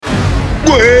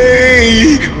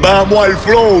Güey, vamos al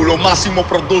flow. Lo Máximo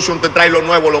Production te trae lo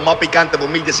nuevo, lo más picante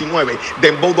 2019.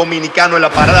 Dembow dominicano en la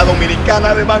parada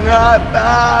dominicana de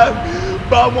Manhattan.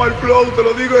 Vamos al flow, te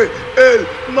lo digo, el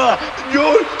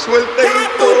mayor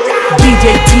sueltito.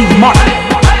 DJ T-Mark,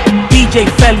 DJ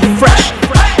Felly Fresh,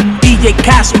 DJ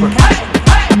Casper,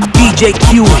 DJ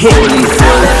Q-Hit.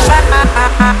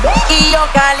 Y yo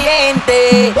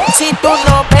caliente, si tú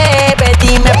no bebes,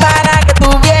 dime para que tú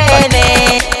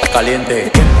vienes.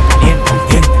 Caliente, caliente,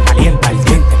 caliente,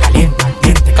 caliente,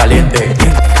 caliente, caliente, caliente,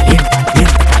 caliente,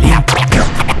 caliente.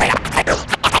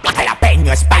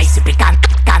 Jalapeño, spicy, picante,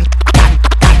 picante,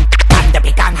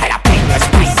 picante. Jalapeño,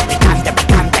 spicy, picante,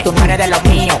 picante. Tú no eres de los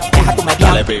míos, deja tu medio.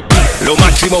 Dale, baby. Lo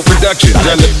Máximo Production,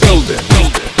 dale, build it.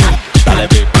 Dale,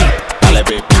 baby. Dale,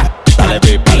 baby. Dale,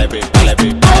 baby. Dale, baby. Dale,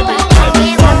 baby. Dale,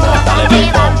 baby. Dale,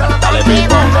 baby. Dale, baby.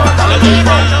 Dale, baby.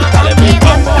 Dale, baby.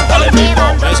 Dale, baby.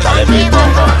 Dale, baby.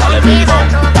 Dale, baby.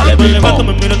 Dale, baby. Me levanto,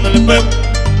 me miro en el espejo.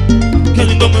 Qué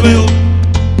lindo me veo.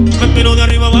 Me miro de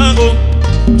arriba abajo.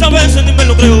 Ya a veces ni me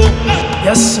lo creo.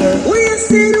 Yes, sir. Voy a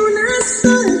hacer un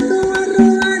asalto a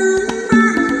robar un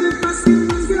banco fácil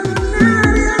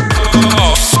millonario.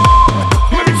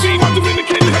 Let me see my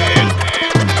Dominican hand.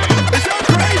 Is that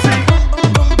crazy?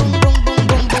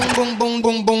 Boom, boom,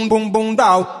 boom, boom, boom, boom,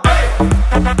 down.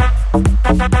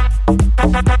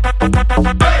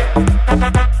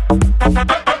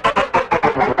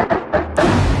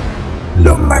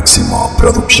 Lo Máximo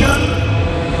Production.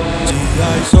 Si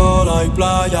hay sol hay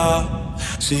playa,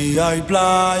 si hay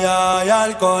playa hay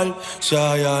alcohol, si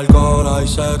hay alcohol hay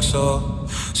sexo,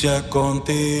 si es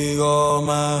contigo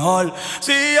mejor.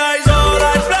 Si hay sol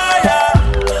hay playa,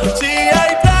 si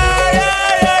hay playa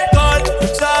hay alcohol,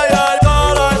 si hay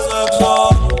alcohol hay sexo,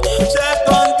 si es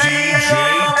contigo.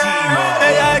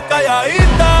 Ella es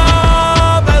calladita,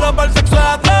 pero para el sexo es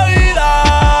atrevida.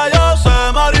 Yo sé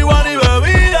marihuana y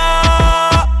bebida,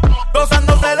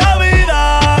 gozándose la vida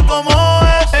como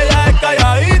es. Ella es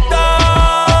calladita,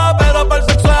 pero para el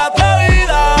sexo es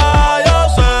atrevida. Yo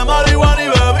sé marihuana y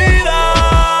bebida,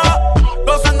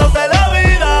 gozándose la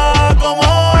vida como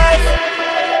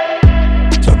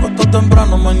es. Se acostó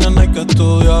temprano, mañana hay que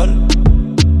estudiar.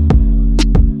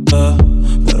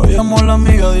 Pero llamó a la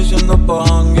amiga diciendo pa'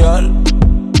 janguear.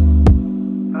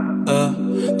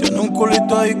 Tiene un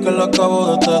culito ahí que le acabo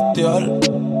de testear.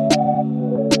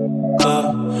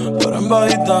 Pero en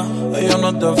bajita, ella no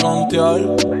es de frontear.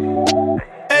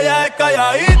 Ella es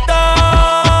calladita,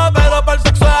 pero para el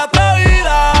sexo es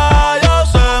atrevida. Yo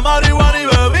sé marihuana y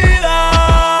bebida,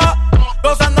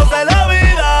 gozándose la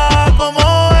vida como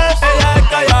es. Ella es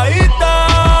calladita,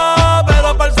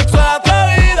 pero para el sexo es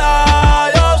atrevida.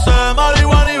 Yo sé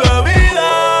marihuana y bebida,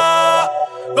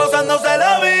 gozándose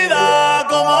la vida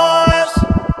como es.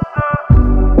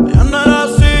 Ella no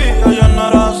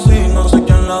era así, no sé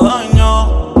quién la dañó.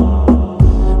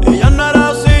 Ella no era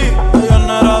así,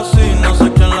 no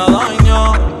sé quién la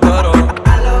dañó. Pero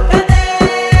A lo que te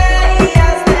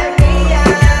guías de mía,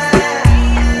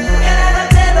 que la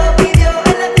noche lo pidió,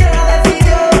 en la tierra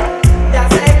decidió, ya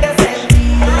sé que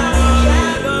sentía.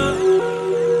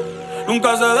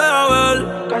 nunca se deja ver,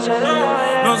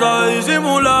 no sabe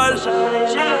disimular.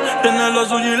 Tiene lo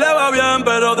suyo y le va bien,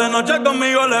 pero de noche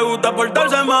conmigo le gusta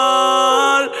portarse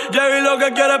mal. Llegué lo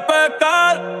que quiere es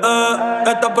pescar,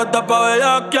 está puesta pa'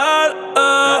 bellaquear.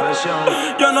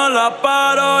 Yo no la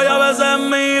paro y a veces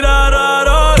mira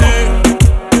raro.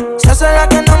 Se hace la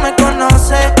que no me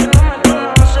conoce,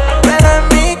 pero en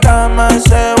mi cama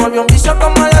se volvió un vicio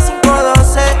como a las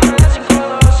 5:12.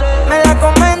 Me la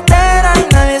come entera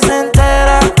y nadie se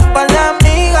entera. Un par de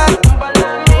amigas,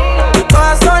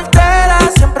 todas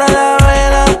solteras, siempre a la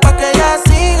vela pa' que ella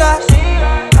siga.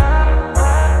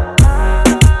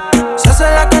 Se hace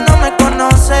la que no me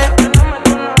conoce,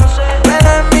 pero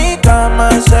en mi cama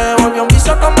se volvió un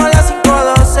vicio como a las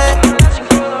 5:12.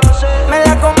 Me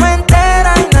la come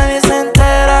entera y nadie se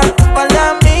entera. Un par de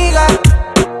amigas,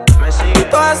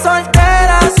 todas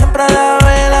solteras, siempre a la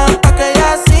vela pa' que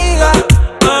ella siga.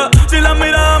 Si las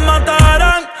miradas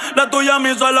mataran, la tuya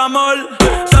me hizo el amor.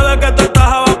 Sabe que tú estás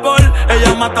a vapor.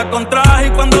 Ella mata con traje y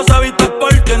cuando se viste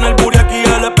sport. Tiene el booty aquí,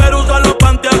 el espero usa los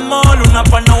pantiamol. Una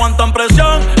par no aguantan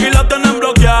presión y la tienen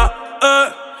bloqueada.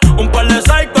 Un par de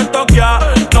psycho en Tokia.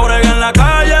 No bregué en la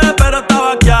calle, pero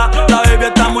estaba aquí. La baby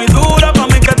está muy dura, pa'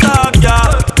 mí que está aquí.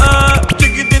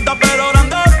 Chiquitita pero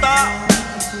grandota,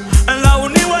 en la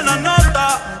uni buena nota.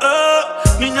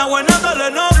 Niña buena se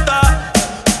le nota,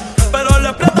 pero le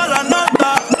explota la nota.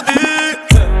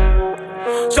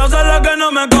 Y se hace la que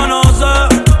no me conoce,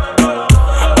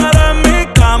 pero en mi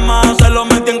cama se lo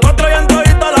metí en cuatro y en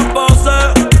todita las poses.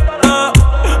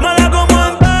 Me la como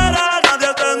entera, nadie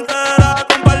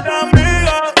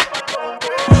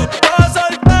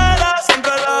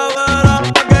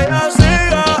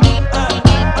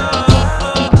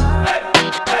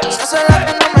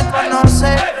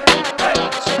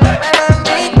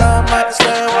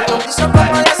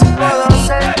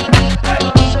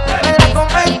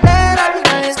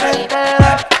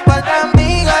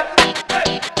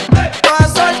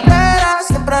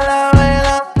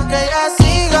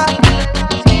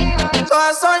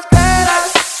todas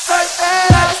solteras,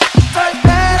 solteras,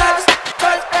 solteras,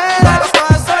 solteras,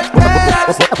 todas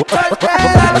solteras,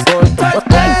 solteras,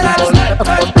 solteras,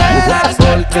 solteras.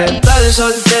 Porque tal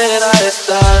soltera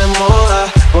está de moda,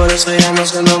 por eso ya no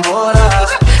se enamora.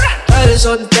 Tal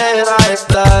soltera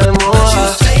está de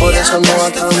moda, por eso no va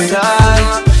a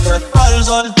cambiar. Tal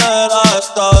soltera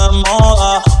está de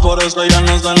moda, por eso ya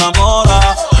no se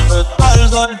enamora. Tal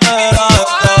soltera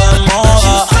está de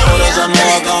moda, por eso no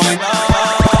va a cambiar.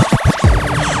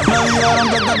 Me dijeron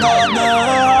que te acabas de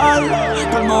dejar,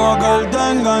 que el modo que él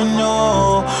te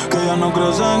engañó, que ya no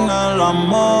crees en el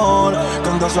amor, que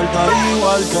andas suelta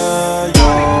igual que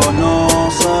yo. No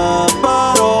sé,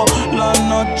 pero la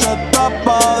noche está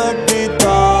pa' de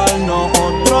quitarnos,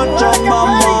 otro shot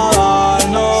vamos a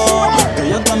darnos, que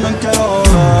yo también quiero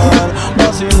ver,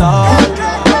 vacilar.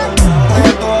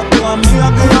 Trae todas tus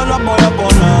amigas que yo las voy a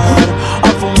poner a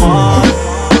fumar,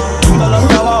 de las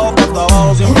abajo para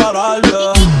abajo sin parar,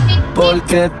 yeah.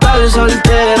 Porque tal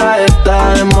soltera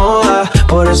está de moda,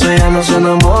 por eso ya no se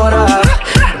enamora.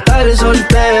 Tal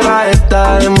soltera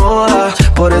está de moda,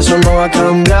 por eso no va a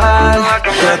cambiar.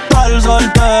 Que tal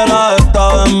soltera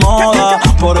está de moda,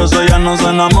 por eso ya no se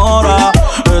enamora.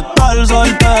 Que tal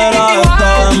soltera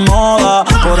está de moda,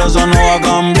 por eso no va a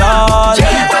cambiar.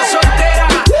 Está soltera,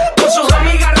 con sus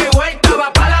amigas revueltas,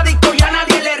 va pa' la disco y a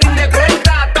nadie le rinde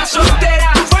cuenta. Está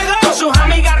soltera, con sus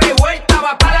amigas revueltas,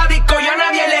 va pa' la disco y a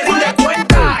nadie le rinde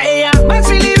cuenta. Ella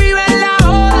vacila y vive en la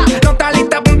joda, no está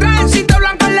lista pa' un trajecito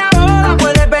blanco en la boda.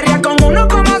 Puede perrear con uno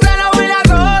como se lo baila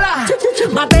sola.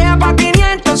 Batea pa'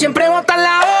 500, siempre bota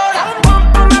la hora.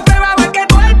 Ponme a prueba, a ver qué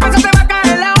cuerpo se te va a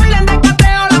caer la ola. En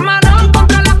descateo, las manos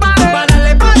contra la pared. Pa'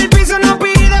 darle pa' el piso no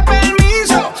pide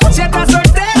permiso. Si estás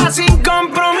soltera sin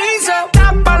compromiso,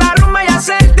 tapa la rumba y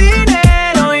hacer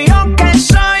dinero. Y yo que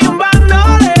soy un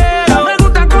bandolero, me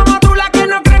gusta como tú, la que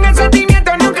no cree en el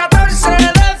sentimiento ni un 14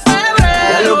 de febrero.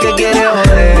 Ya lo que quiere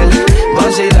joder,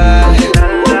 vacilar.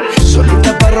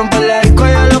 Solita pa' romper la disco,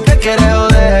 ya lo que quiere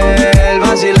joder,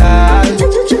 vacilar.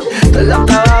 De la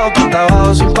hasta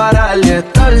abajo sin parar. Y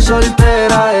estar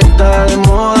soltera está de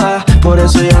moda, por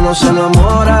eso ya no se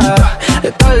enamora.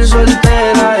 Estar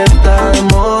soltera está de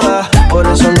moda, por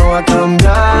eso no va a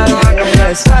cambiar.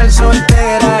 Estar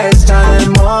soltera está de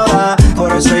moda,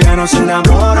 por eso ya no se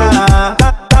enamora.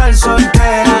 Estar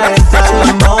soltera está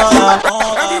de moda.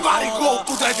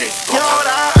 Y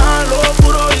ahora a lo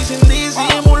puro y sin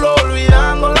disimulo,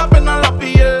 olvidando la pena en la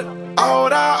piel.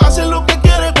 Ahora hace lo que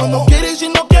quiere cuando quiere y si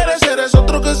no quiere, eres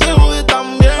otro que se jode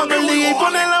también. Cuando el DJ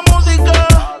pone la música,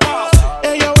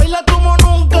 ella baila como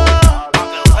nunca.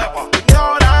 Y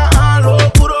ahora a lo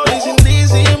puro y sin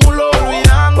disimulo,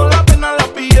 olvidando la pena en la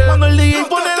piel. Cuando el DJ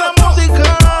pone la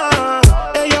música,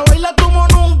 ella baila como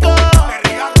nunca.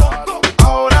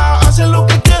 Ahora hace lo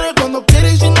que quiere cuando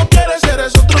quiere y si no quiere,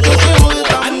 eres otro que se jode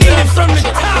también.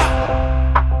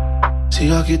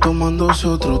 Sigue aquí tomándose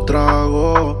otro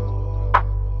trago,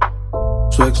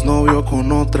 su exnovio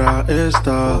con otra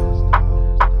está.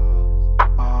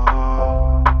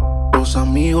 Los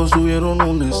amigos subieron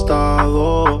un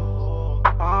estado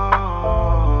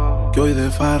que hoy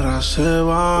de farra se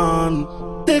van.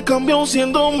 Te cambió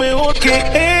siendo mejor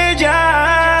que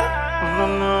ella,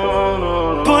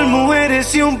 por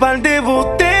mujeres y un par de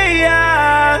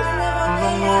botellas,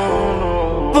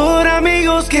 por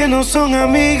amigos que no son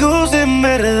amigos en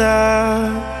verdad.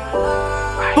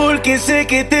 Porque sé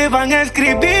que te van a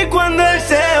escribir cuando él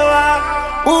se va.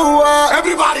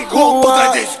 Everybody go to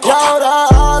the disco. Y ahora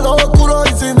a lo oscuro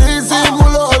y sin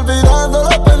disimulo, olvidando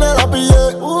la pena de la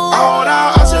piel.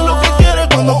 Ahora hace lo que quiere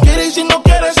cuando quiere y si no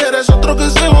quiere, eres otro que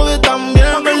se jode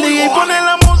también. Cuando el DJ pone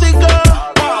la música,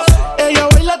 ella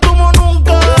baila como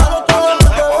nunca.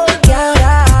 Y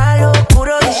ahora a lo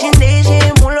oscuro y sin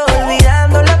disimulo,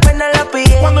 olvidando la pena en la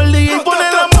piel. Cuando el DJ pone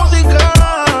la música,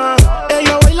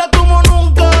 ella baila como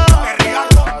nunca.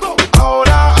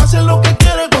 Ahora hace lo que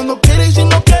quiere cuando quiere y si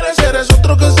no quiere, eres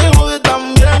otro que se jode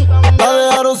también. La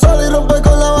dejaron sola y rompe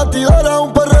con la batidora,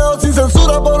 un perreo sin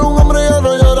censura por un hombre ya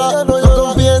no llora. No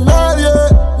confía en nadie,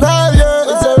 nadie.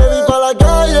 Él se ve ir pa' la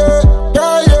calle,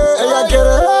 calle. Ella quiere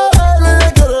beber,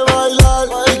 ella quiere bailar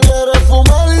y quiere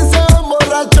fumar y se va a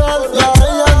emborrachar. Ya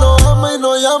ella no ama y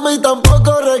no llama y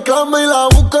tampoco reclama y la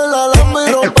busca en la lama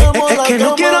y rompemos la Es que cama.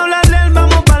 no quiero hablar de él,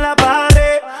 vamos pa' la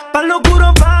pared, pa' lo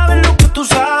oscuro pa' ver lo que tú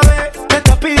sabes. Me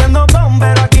estás pidiendo pon,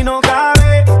 pero aquí no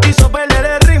cabe. Hizo perder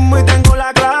el ritmo y tengo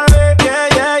la clave. Yeah,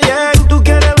 yeah, yeah. Tú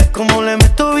quieres ver cómo le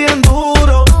meto bien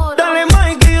duro. Dale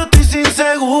más que yo estoy sin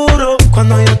seguro.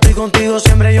 Cuando yo estoy contigo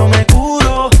siempre yo me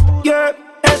curo. Yeah,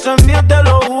 eso es mío, te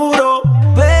lo juro.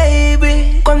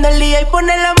 Baby, cuando el DJ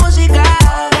pone la música,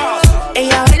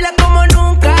 ella baila como nunca.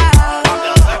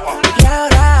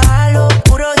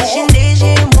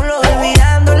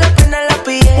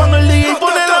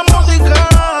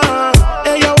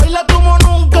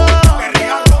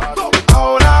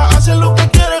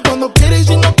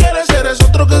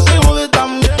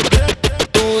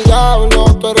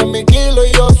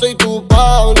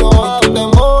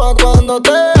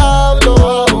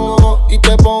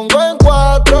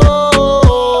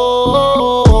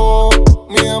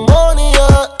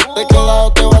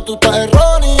 tú estás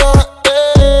errónea,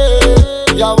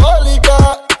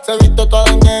 diabólica. Se viste toda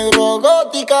de negro,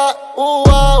 gótica.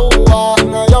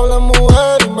 Nadie habla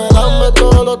mujer y me lambe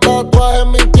todos los tatuajes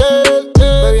en mi piel.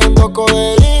 Bebiendo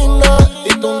codeína y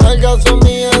tus nalgas son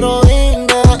mi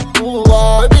heroína.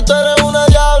 Baby, tú eres una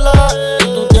diabla y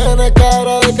tú tienes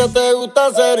cara de que te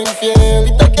gusta ser infiel.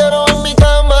 Y te quiero en mi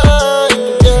cama y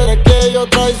tú quieres que yo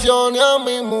traicione a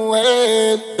mi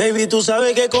mujer. Baby, tú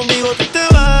sabes que conmigo tú te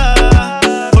vas,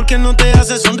 porque no te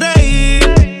hace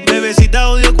sonreír. Bebecita,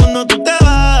 odio cuando tú te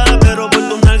vas, pero por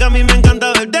tu nalga a mí me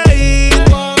encanta verte ir.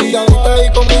 Y ahorita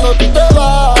ahí conmigo tú te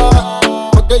vas,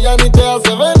 porque ya ni te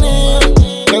hace venir.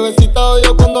 Bebecita,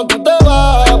 odio cuando tú te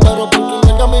vas, pero por tu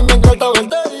nalga a mí me encanta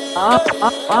verte ir.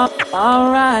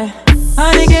 Alright.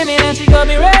 Honey gave me that she got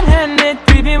me red-handed,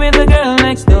 creepy with the girl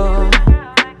next door.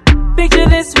 Picture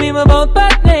this, we were both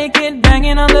butt naked,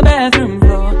 banging on the bathroom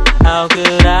floor. How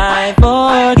could I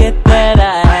forget that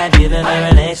I had given her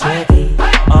an extra key?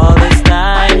 All this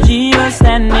time she was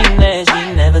standing there,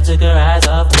 she never took her eyes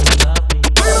off me.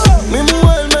 Mi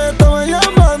mujer me estaba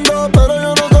llamando, pero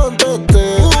yo no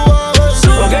contesté.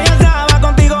 Porque ella estaba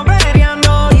contigo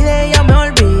peleando y de ella me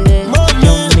olvidé.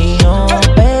 Dios mío,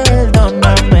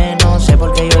 perdóname, no sé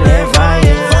por qué yo le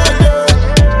fallé.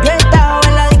 Yo estaba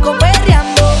en la disco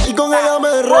perreando y con ella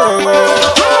me regué.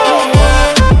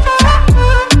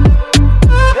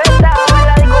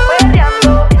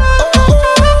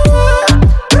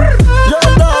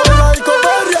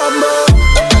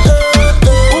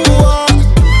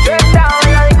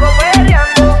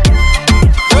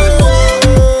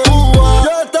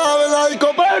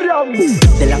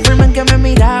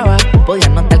 podía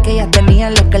notar que ella tenía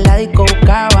lo que la disco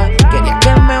buscaba. Quería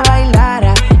que me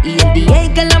bailara y el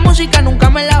DJ que la música nunca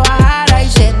me la bajara. Y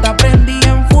se está prendida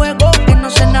en fuego, que no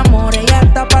se enamore, ella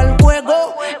está pa'l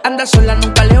juego. Anda sola,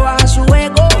 nunca le baja su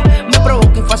ego. Me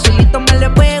provoca y facilito me le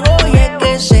pego. Y es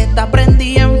que se está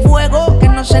prendida en fuego, que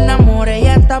no se enamore,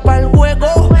 ella está pa'l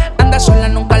juego. Anda sola,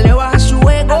 nunca le baja su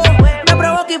ego. Me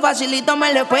provoca y facilito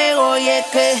me le pego. Y es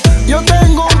que yo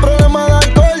tengo un problema de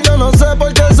alcohol, yo no sé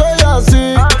por qué soy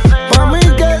así. Pa' mí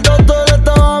que el doctor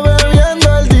estaba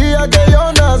bebiendo el día que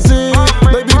yo nací.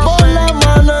 Baby, pon la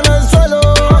mano en el suelo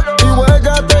y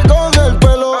huégate con el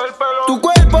pelo. Tu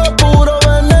cuerpo es puro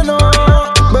veneno,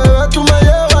 bebé, tú me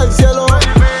llevas al cielo.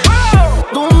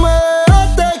 Tú me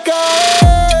dejaste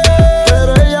caer,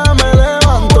 pero ella me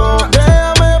levantó.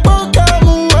 Déjame poca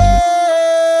mujer,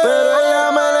 pero ella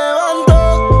me levantó.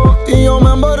 Y yo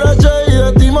me emborraché y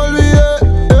de ti me olvidé.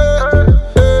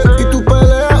 Y tú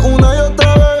peleas una y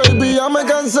otra vez, baby, ya me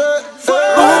cansé.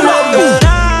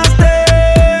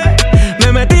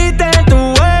 me metiste en tu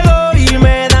juego y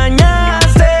me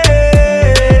dañaste.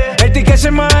 El ticket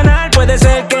semanal puede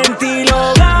ser que en ti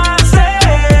lo gaste.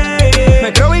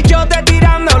 Me creo bichote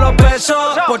tirando los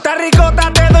pesos. Puerto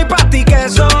Ricota te doy pa' ti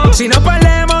queso. Si no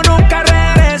perdemos nunca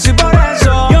regreso y por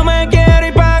eso yo me quiero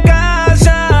ir pa'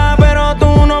 casa, pero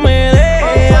tú no me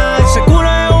dejas. Ese culo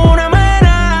es una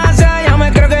amenaza, ya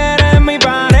me creo que eres mi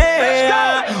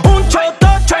pareja. Un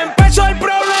chotocho empezó el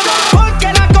problema,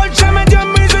 porque la alcohol se metió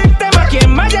en mi sistema.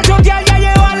 Quien vaya a chotear ya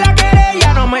lleva la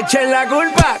querella, no me echen la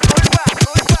culpa.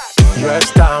 Yo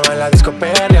estaba en la disco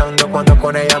peleando cuando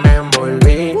con ella me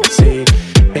envolví. Sí,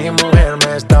 mi mujer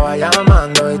me estaba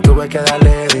llamando y tuve que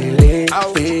darle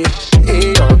delete.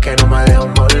 Y yo que no me dejo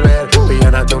envolver,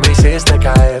 villana, tú me hiciste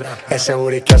caer. Ese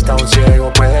booty que hasta un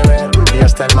ciego puede ver, y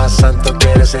hasta el más santo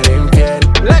quiere ser infiel.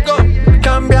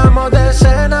 Cambiamos de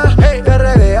escena, de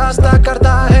RD hasta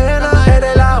Cartagena.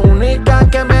 Eres la única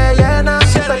que me llena.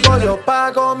 Si pego yo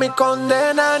pago mi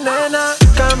condena, nena.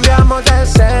 Cambiamos de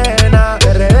escena,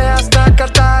 de RD hasta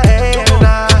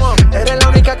Cartagena. Eres la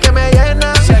única que me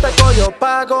llena. Si pego yo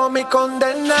pago mi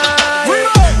condena.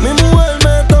 Mi mujer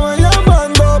me estaba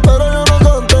llamando, pero yo no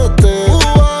contesté.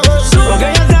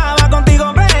 Porque ella estaba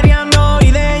contigo peleando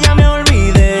y de ella me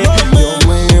olvidé. Dios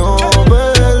mío,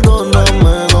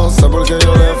 perdóname, no sé por qué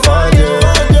yo le fallé.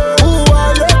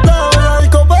 Yo estaba en la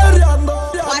disco perreando.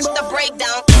 Watch the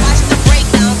breakdown, watch the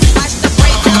breakdown, watch the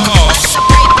breakdown, watch the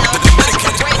breakdown, watch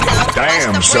the breakdown.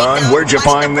 Damn, son, where'd you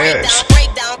find this?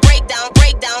 Breakdown, breakdown,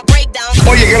 breakdown, breakdown.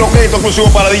 Oye, que lo que esto es exclusivo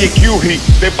para DJ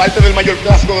QG, de parte del mayor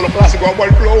clásico de los clásicos. Vamos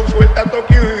al flow, suelta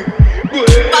QG.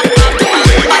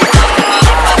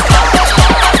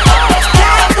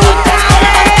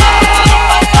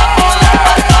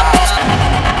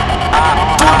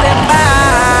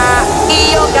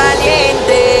 Y yo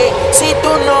caliente, si tú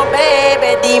no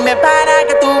bebes, dime para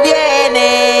que tú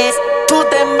vienes. Tú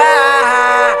te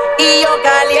embajas y yo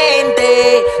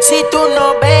caliente, si tú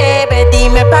no bebes,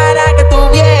 dime para que tú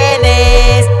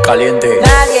vienes. Caliente.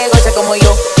 Nadie goza como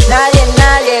yo,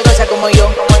 nadie goza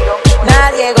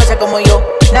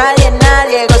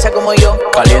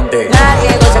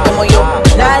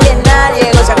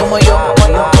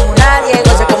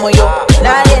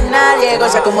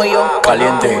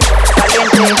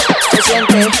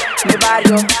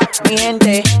barrio, mi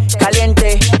gente,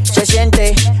 caliente, se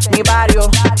siente, mi barrio,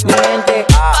 mi gente,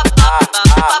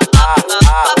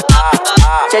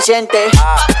 se siente,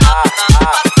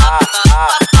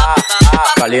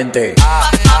 caliente,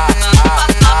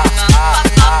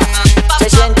 se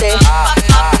siente,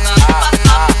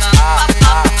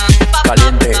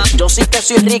 caliente. yo sí que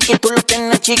soy Ricky, tú lo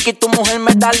tienes chiqui, tu mujer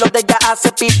me da lo de ella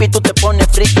hace pipi, tú te pones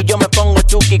friki, yo me pongo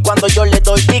chuki cuando yo le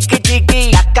doy tiki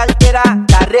tiki. La cartera,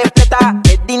 la respeta,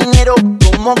 el dinero,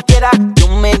 como quiera, yo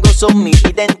me gozo mi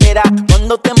vida entera,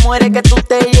 cuando te mueres que tú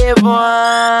te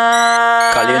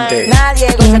llevas. Caliente. Nadie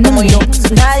goza como yo,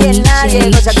 nadie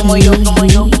goza como yo,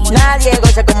 nadie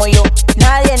goza como yo,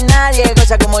 nadie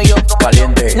goza como yo,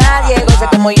 caliente. nadie goza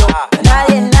como yo,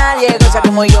 nadie goza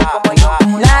como yo,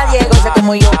 nadie goza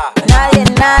como yo,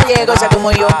 nadie goza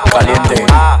como yo, caliente.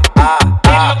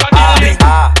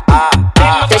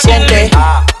 te sientes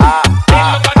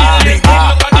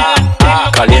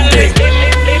caliente.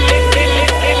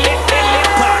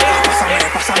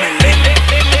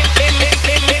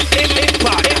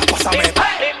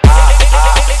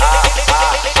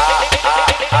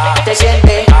 te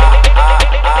sientes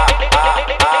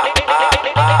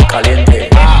Caliente.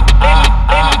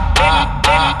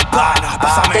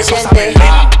 te sientes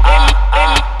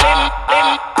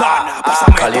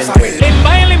Caliente. Slim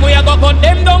Bailey, we a go cut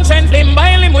them down, send Slim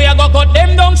Bailey, we a go cut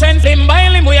them down, send Slim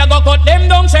Bailey, we a go cut them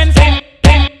down, send Slim.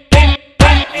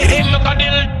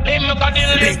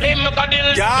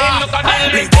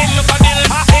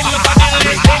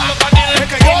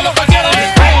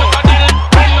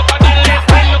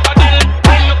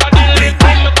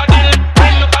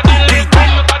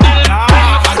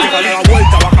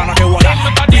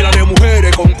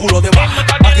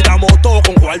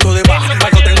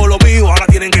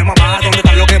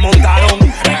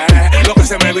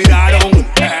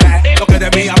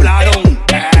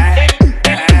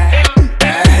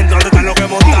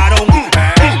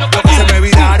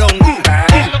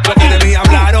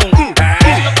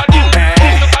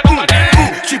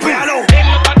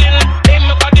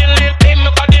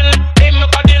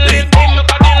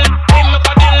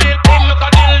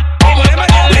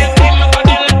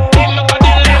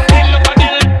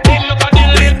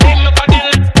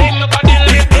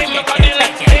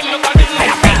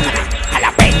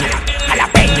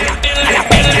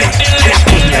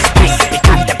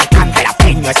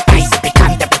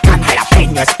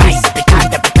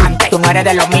 eres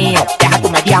de lo mío, deja tu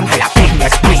mediante. Jalapeño,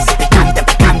 spicy, picante,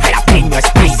 picante. Jalapeño,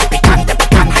 spicy, picante,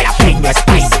 picante. Jalapeño,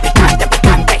 spicy, picante,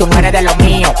 picante. Tú no eres de lo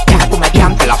mío, deja tu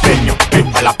mediante. Jalapeño,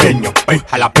 jalapeño,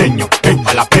 jalapeño,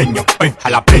 jalapeño,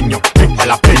 jalapeño,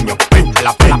 jalapeño,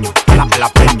 jalapeño,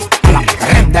 jalapeño.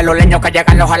 De los leños que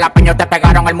llegan los jalapeños te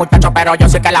pegaron el muchacho, pero yo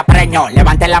sí que la preño.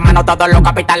 Levanten la mano todos los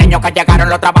capitaleños que llegaron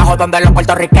los trabajos donde los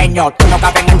puertorriqueños. Tú no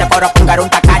cabes en este coro porque eres un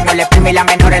tacaño. Le primi la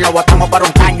menores lo botamos por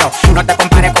un caño. No te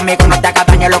compares conmigo, no te hagas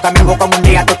daño. Lo que me busco en un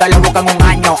día, tú te lo buscas en un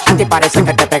año. A ti parece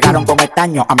que te pegaron con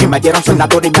estaño. A mí me dieron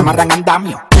soldadura y me amarran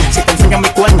andamio. Si te enseño mi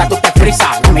cuenta, tú te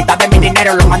frisas. La mitad de mi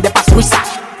dinero lo mandé pa' Suiza.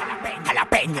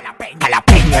 Jalapeño,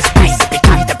 jalapeño, spicy,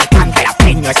 picante, picante.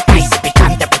 Jalapeño, spicy,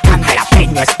 picante, picante.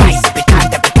 Jalapeño, spicy,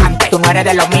 picante, picante. Tú no eres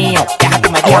de lo mío, deja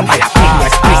tu mediante. Jalapeño,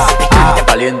 spicy, picante,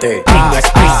 caliente. Jalapeño,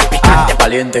 spicy, picante,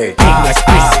 caliente. Jalapeño,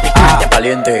 spicy, picante,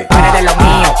 caliente. Tú eres de lo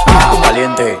mío, deja tu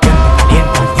caliente.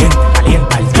 Caliente,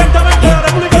 caliente,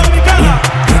 República Dominicana.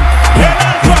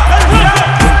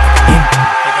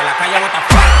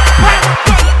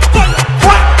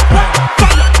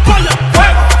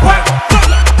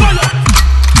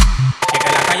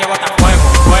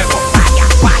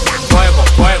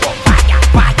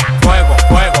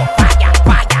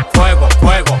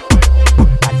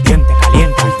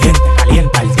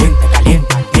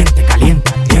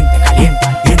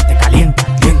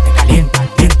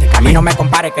 No me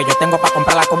compares que yo tengo pa'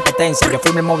 comprar la competencia. Yo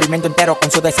firmo el movimiento entero con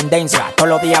su descendencia. Todos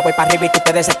los días voy para arriba y tú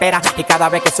te desesperas. Y cada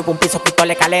vez que subo un piso quito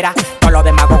la escalera. Todos los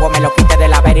demagogos me lo quite de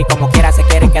la vera. Y como quiera se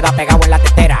quieren quedar pegados en la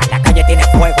tetera. La calle tiene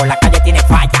fuego, la calle tiene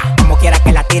falla. Como quiera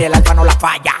que la tire, el alfa no la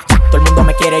falla. Todo el mundo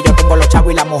me quiere, yo tengo los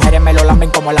chavos. Y las mujeres me lo lamben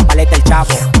como la paleta del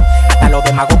chavo. Hasta los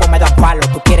demagogos me dan palo.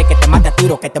 Tú quieres que te mate a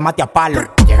tiro, que te mate a palo.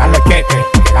 Llegan los cheques,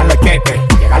 llegan los cheques,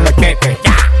 llegan los cheques.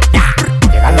 Ya,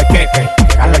 ya. Llegan los cheques,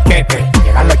 llegan los cheques,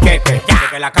 llegan los cheques. Ya.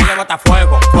 Que la calle bota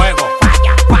fuego, fuego,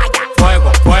 falla, falla,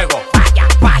 fuego, fuego, falla,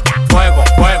 falla, fuego,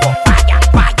 fuego, falla,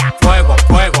 falla, fuego,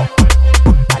 fuego.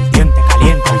 Caliente,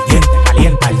 caliente, caliente,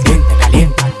 caliente, caliente,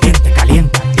 caliente,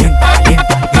 caliente, caliente, caliente,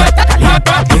 caliente,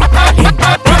 caliente, caliente,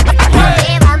 caliente, caliente.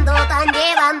 Llevando, tan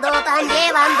llevando, tan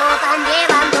llevando, tan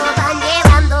llevando,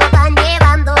 tan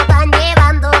llevando, tan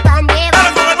llevando, tan llevando, tan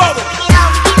llevando.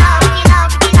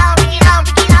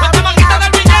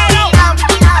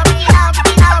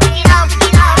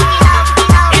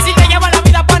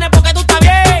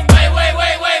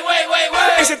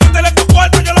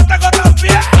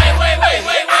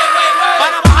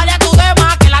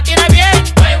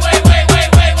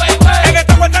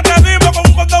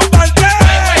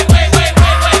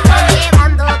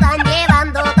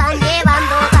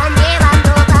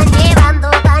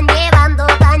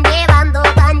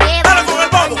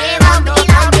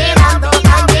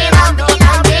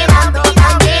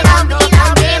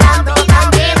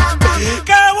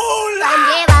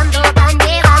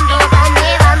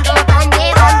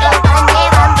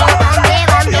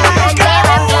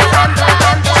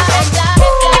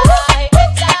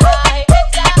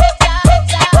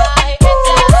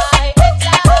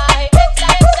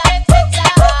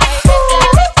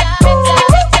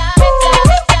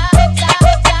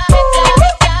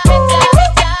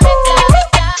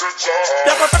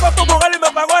 tu mujer y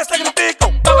me pagó este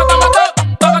gritico.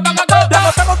 Me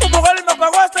acosté con tu mujer y me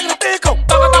pagó este gritico.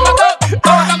 Me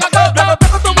acosté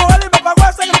con tu mujer y me pagó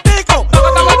este gritico. Me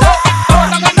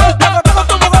acosté con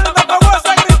tu mujer y me pagó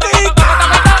este gritico.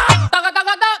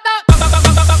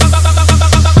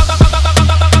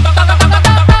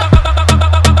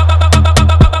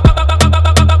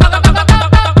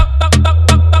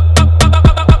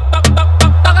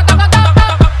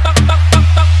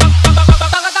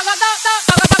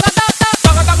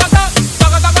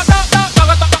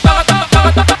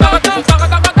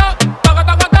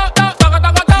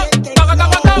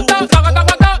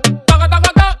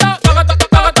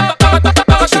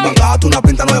 Si mangaste una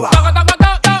pinta nueva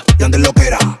y andes lo que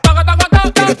era,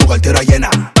 tienes tu cartera llena.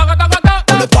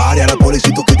 No le pare a la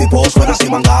policía, tu tipo suena. Si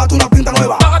mangaste una pinta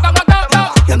nueva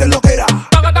y andes lo que era,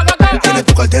 tienes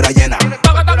tu cartera llena.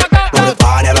 No le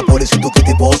pare a la policía, tu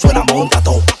tipo suena. Monta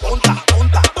todo, monta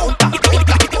todo.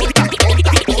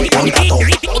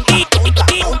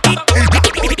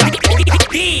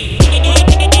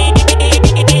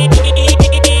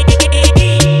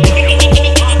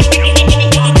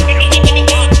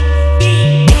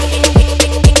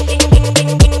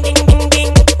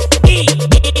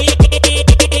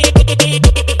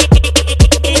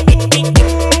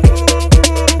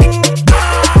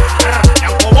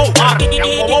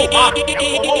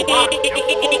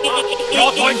 Yo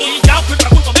estoy quillao y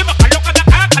pregunto, dime qué es lo que de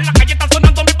acá. En la calle están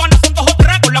sonando mis panas, son 2 o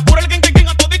 3. Con la cura el gang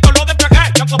a todito lo despegué.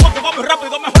 Ya como que va muy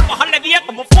rápido, mejor bajarle 10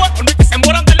 como fuego. No es que se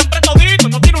mueran del hambre todito.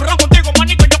 No tiro un round contigo,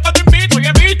 manico, yo que te invito y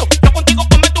evito. Yo contigo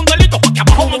cometo un delito. Aquí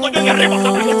abajo me doy y arriba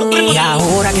sabrán que tú. Y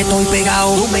ahora que estoy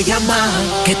pegado, tú me llamas.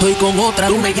 Que estoy con otra,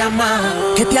 tú me llamas.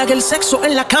 Que te haga el sexo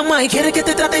en la cama y quieres que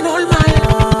te trate normal.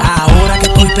 Ahora que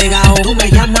estoy pegado, tú me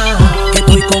llamas. Que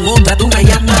estoy con otra, tú me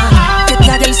llamas. Que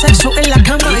te haga el sexo en la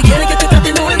cama y quieres que te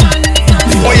trate normal.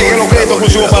 Oye, que lo que esto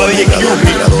exclusivo para DJ Q,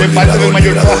 de parte del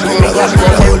mayor clásico de los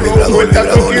clásicos, vuelta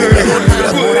tranquilo.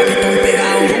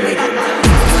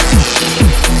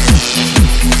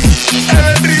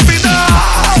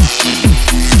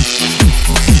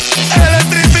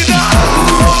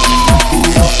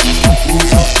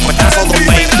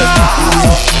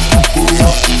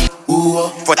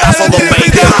 Fuetazo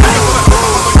 220.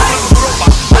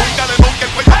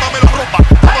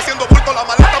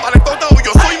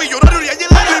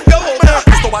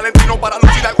 Valentino para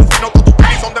lucir algún fino con tus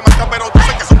tenis son de marca, pero tú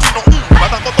sé que son chinos.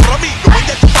 Matan con tu ramillo, me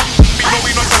inyecto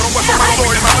vino el perro puesto me lo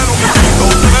doy, hermano, un quinto.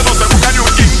 Ustedes no se buscan ni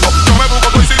un quinto. Yo me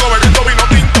busco y sigo bebiendo vino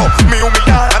tinto. Mi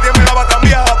humildad, nadie me la va a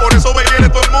cambiar. Por eso me viene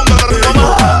todo el mundo a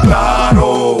reclamar.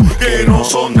 Claro que no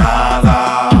son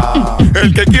nada.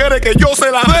 El que quiere que yo se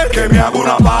la dé, que me haga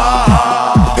una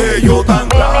paja. Ellos tan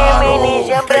claro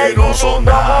que no son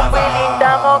nada.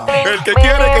 el que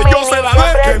quiere que yo se la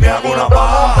dé, que me haga una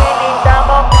paja.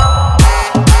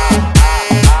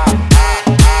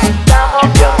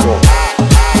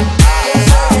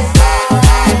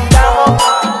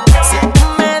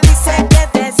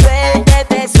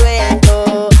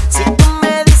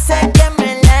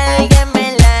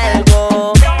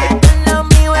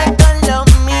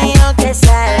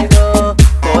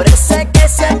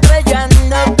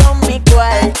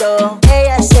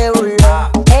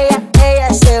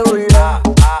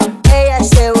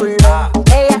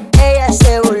 Ella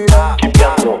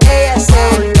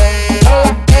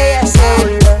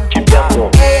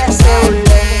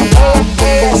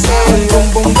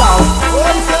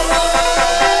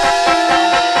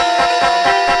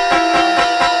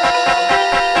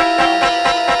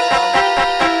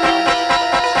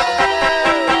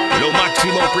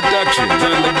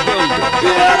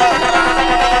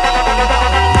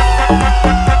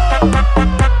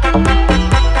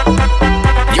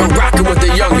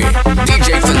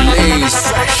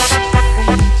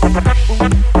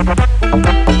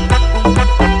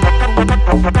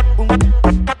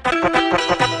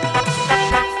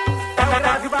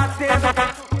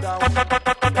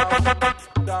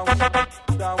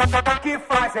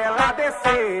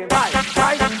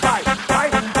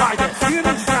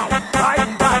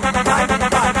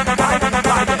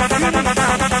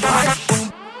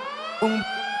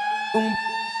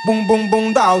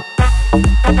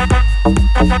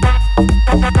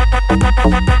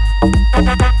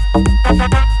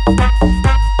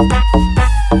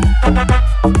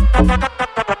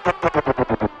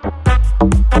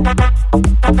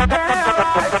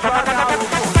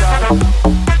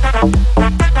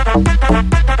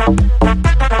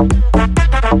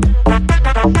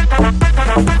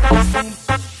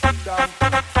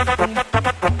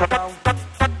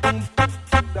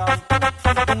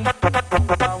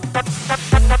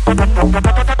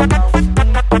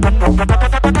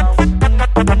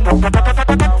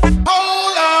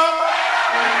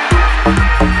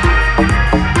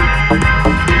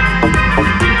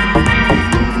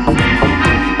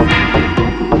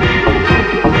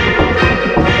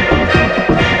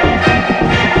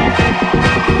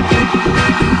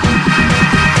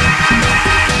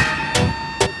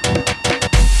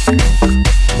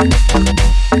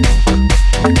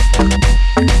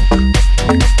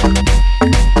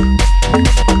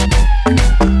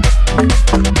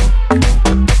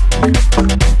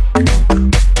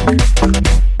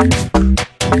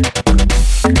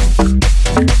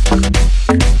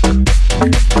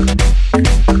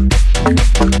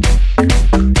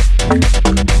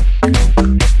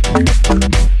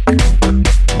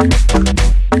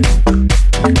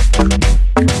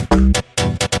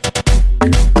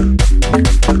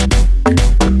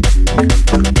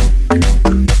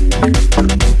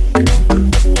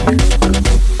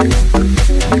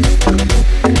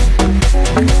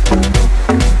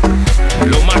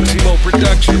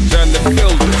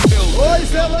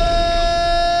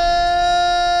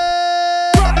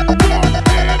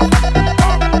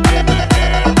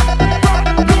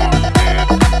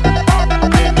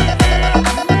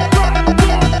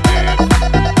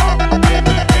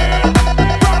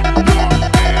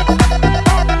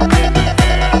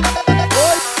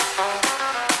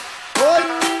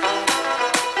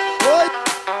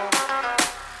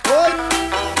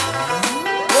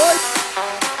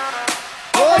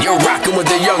You're rocking with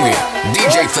the youngin',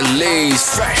 DJ Feliz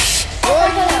Fresh.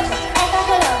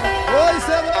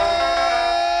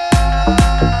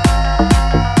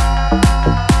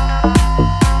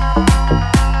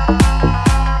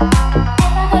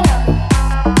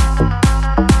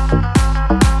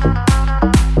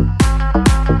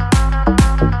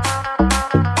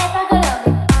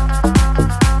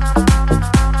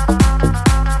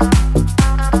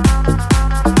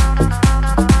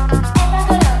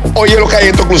 Oye lo que hay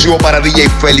esto exclusivo para DJ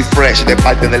Feli Fresh de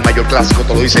parte del mayor clásico,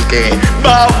 te lo dice el que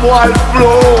vamos al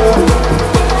flow.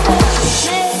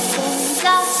 Me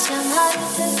complace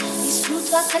amarte,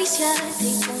 disfruto acariciarte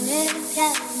y ponerte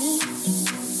a mí.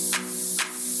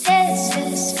 Es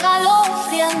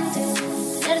escalofriante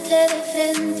tenerte de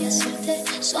frente, hacerte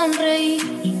sonreír.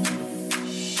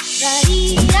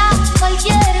 Daría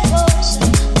cualquier cosa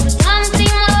por tan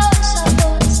primorosa,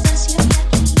 por estar siempre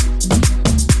aquí.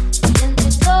 Y entre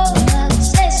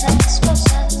todas esas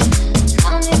cosas,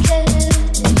 déjame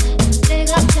quererte,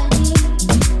 entrégate a mí.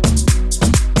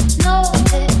 No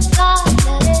te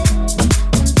fallaré,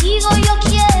 contigo yo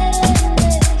quiero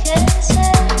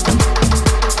envejecer.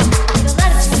 Quiero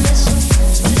darte un beso,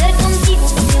 perder contigo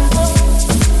un tiempo,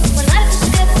 guardar tus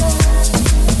secretos,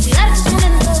 cuidar tus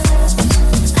momentos,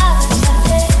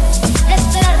 abrazarte,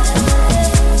 esperarte,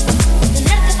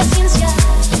 tenerte paciencia,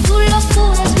 tu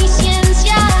locura es mi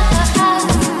ciencia.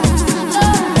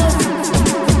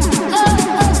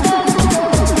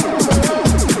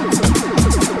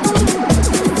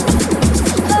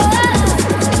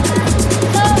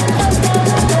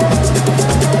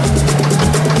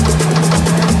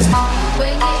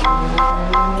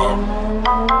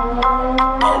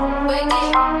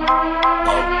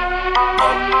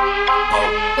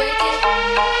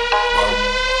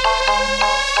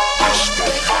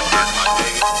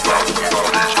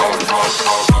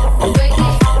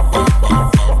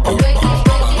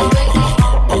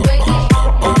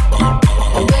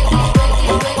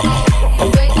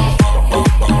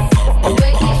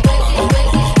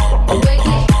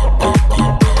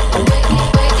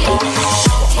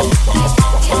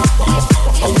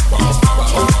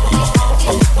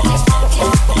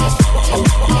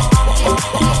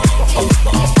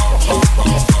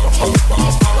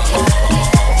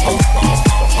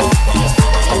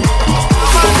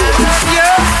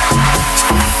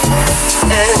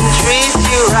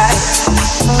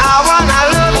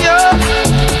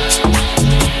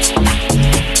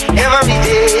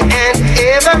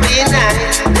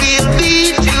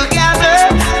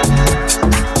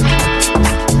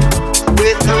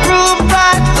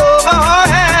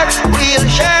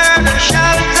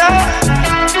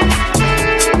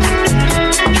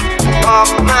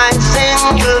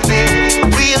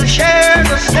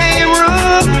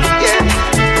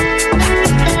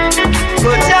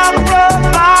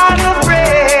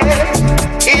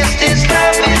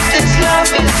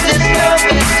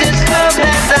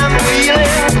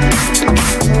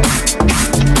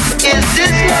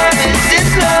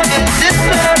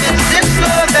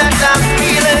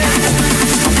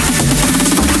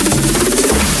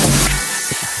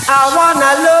 I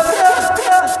wanna love you.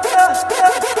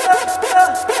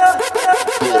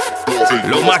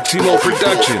 Lo Máximo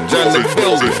Productions in the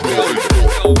building.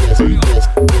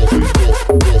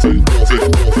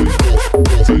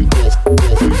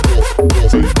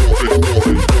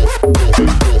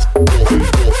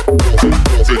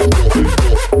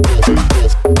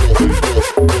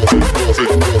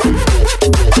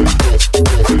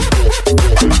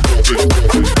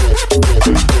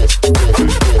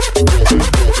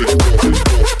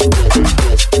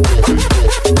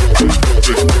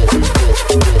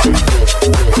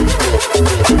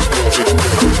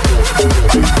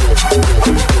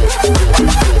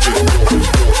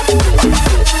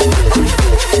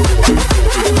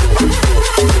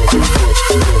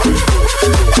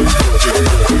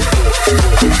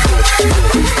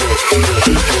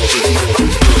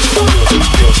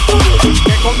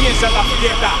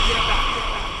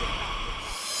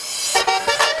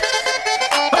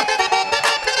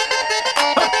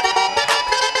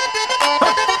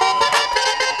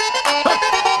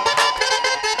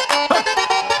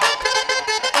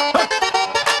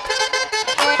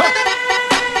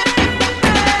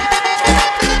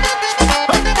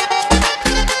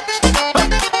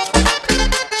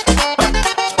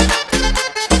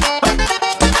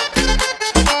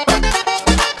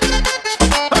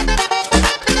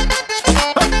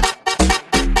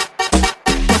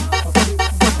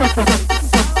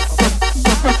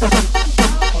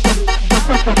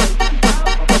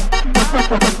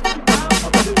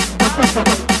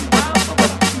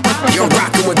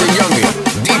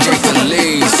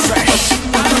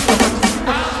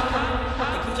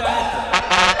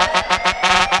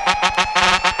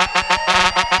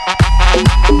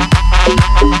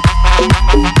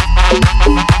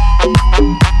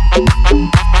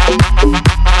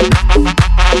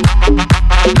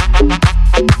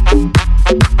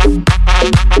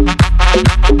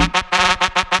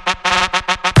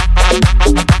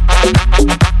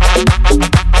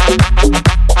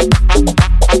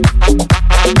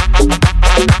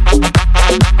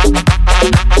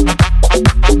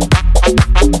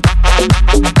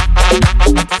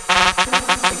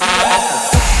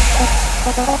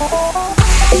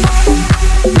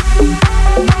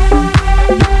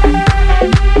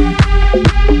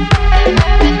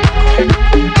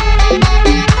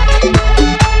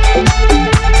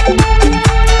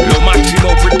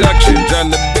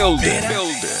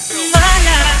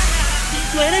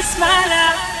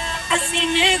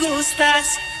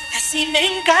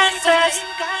 encantas,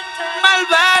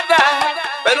 malvada,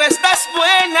 pero estás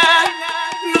buena.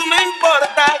 No me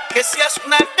importa que seas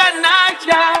una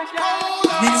canalla.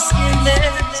 Me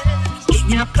enciendes y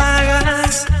me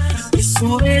apagas, me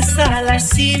subes a la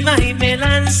cima y me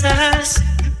lanzas.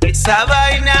 Esa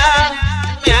vaina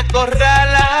me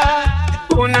acorrala,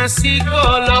 una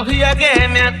psicología que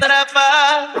me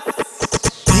atrapa.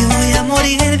 Hoy voy a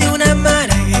morir de una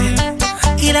amarga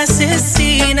y la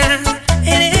asesina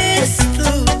eres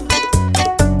tú.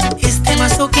 Este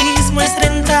masoquismo es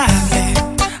rentable,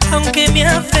 aunque me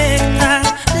afecta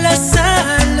la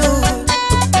salud.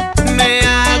 Me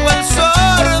hago el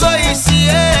sordo y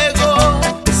ciego,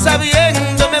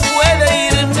 sabiendo me puede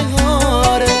ir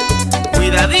mejor.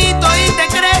 Cuidadito y te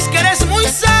crees que eres muy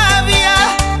sabia.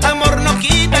 Amor no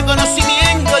quita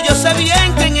conocimiento, yo sé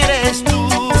bien quién eres tú.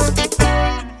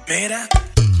 Mira,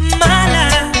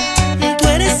 mala, tú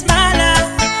eres mala.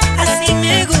 Así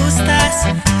me gustas,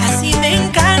 así me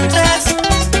encantas.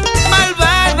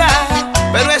 Malvada,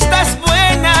 pero estás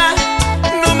buena.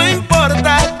 No me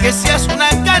importa que seas una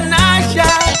canalla.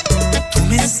 Tú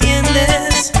me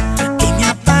enciendes y me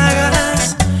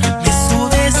apagas, me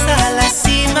subes a la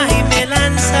cima y me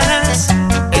lanzas.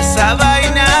 Esa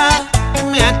vaina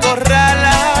me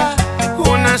acorrala,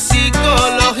 una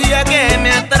psicología que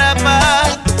me atrapa.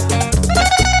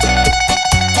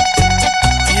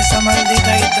 Y esa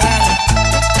maldita guitarra.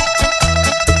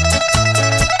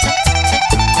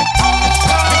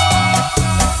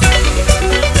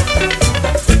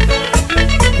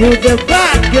 You the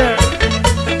bad girl,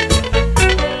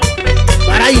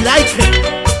 but I like it.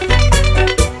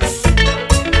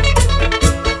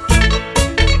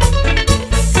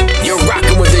 You're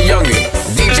rocking with the youngin',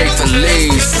 DJ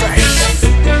Feliz Fresh.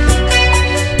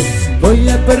 Voy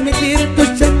a permitir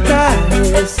tus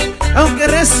chantajes, aunque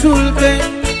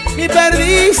resulten mi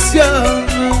perdición.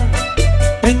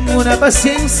 Tengo una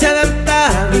paciencia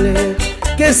adaptable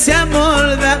que se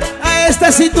amolda a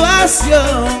esta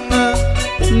situación.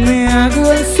 Me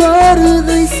hago el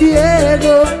sordo y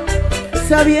ciego,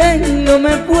 sabiendo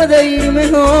me puede ir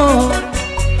mejor.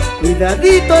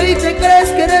 Cuidadito y te crees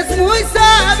que eres muy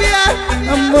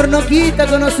sabia. Amor no quita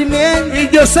conocimiento, y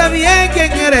yo sé bien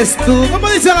quién eres tú. ¿Cómo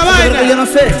dice la vaina? Yo no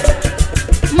sé.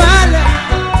 Mala,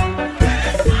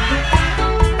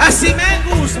 así me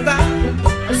gusta,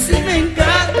 así me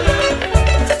encanta.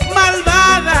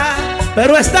 Malvada,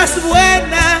 pero estás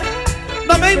buena.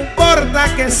 No me importa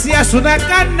que seas una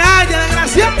canalla,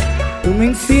 desgracia. Tú me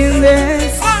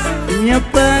enciendes y me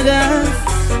apagas,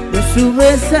 me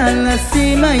subes a la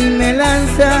cima y me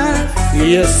lanzas.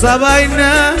 Y esa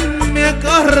vaina me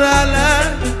acorrala,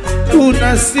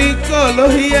 una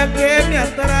psicología que me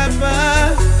atrapa.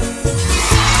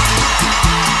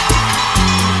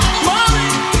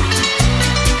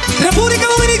 República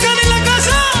Dominicana en la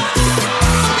casa.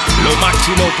 Lo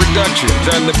Máximo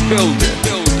Productions and the building.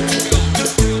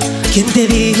 ¿Quién te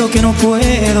dijo que no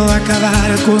puedo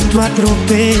acabar con tu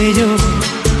atropello?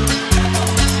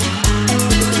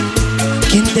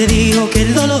 ¿Quién te dijo que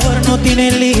el dolor no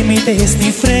tiene límites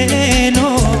ni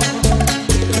freno?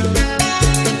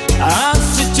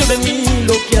 Has hecho de mí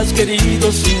lo que has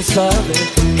querido sin saber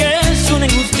que es una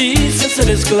injusticia ser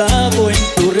esclavo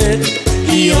en tu red.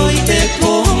 Y hoy te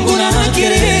pongo una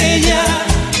querella,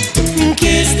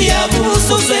 que este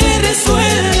abuso se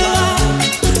resuelva.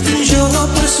 Yo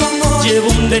por su amor llevo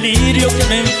un delirio que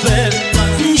me enferma.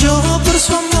 Yo por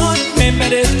su amor me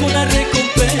merezco una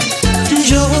recompensa.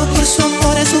 Yo por su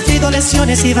amor he sufrido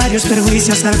lesiones y varios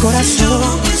perjuicios al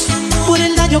corazón. Por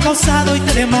el daño causado y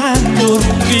te demando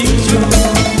un billón.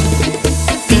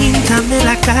 Píntame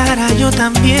la cara, yo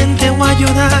también te voy a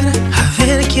ayudar a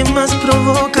ver quién más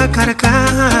provoca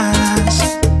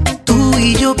carcajadas. Tú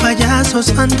y yo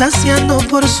payasos fantaseando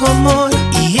por su amor,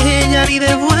 y ella ni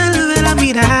devuelve la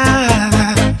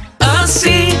mirada.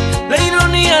 Así, la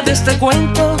ironía de este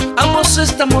cuento, ambos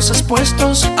estamos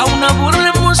expuestos a una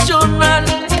burla emocional.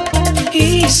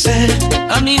 Y sé,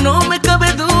 a mí no me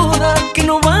cabe duda que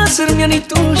no va a ser mía ni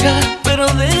tuya, pero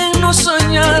déjenos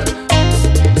soñar.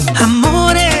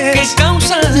 Amores que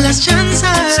causan las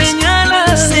chanzas,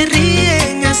 señalas, se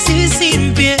ríen así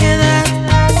sin piedad.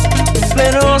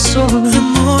 Pero son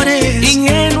amores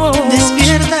ingenuos,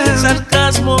 despierta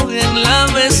sarcasmo en la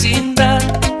vecindad.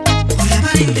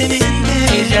 Aparentemente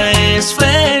ella es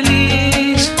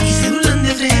feliz y se burlan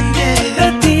de frente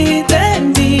de ti, de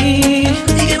mí.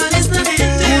 Y que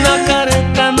modestamente una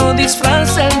careta no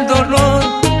disfraza el dolor.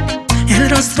 El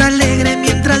rostro alegre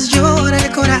mientras llora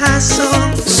el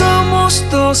corazón. Somos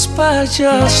dos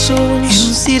payasos en un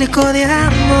circo de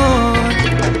amor.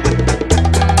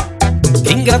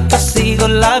 Ingrata ha sido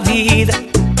la vida,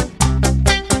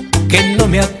 que no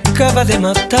me acaba de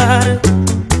matar.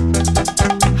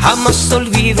 Jamás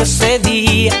olvido ese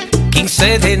día,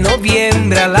 15 de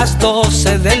noviembre a las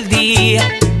 12 del día.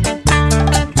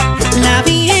 La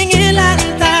vi en el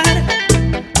altar,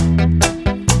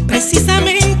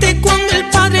 precisamente cuando el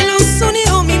Padre los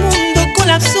unió, mi mundo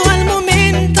colapsó al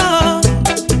momento.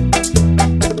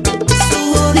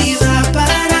 Su odio iba a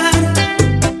parar,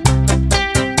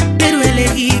 pero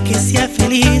elegí que sea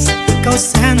feliz,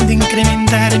 causando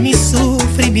incrementar mi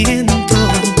sufrimiento.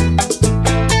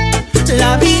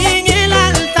 La vi en el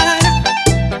altar,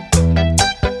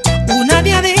 una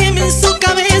diadema en su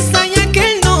cabeza, y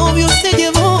aquel novio se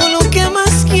llevó lo que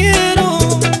más quiero.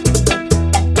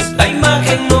 La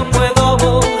imagen no puedo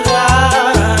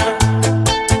borrar,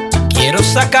 quiero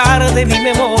sacar de mi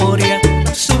memoria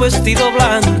su vestido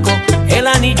blanco, el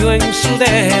anillo en su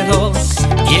dedo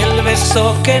y el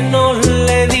beso que no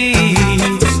le di.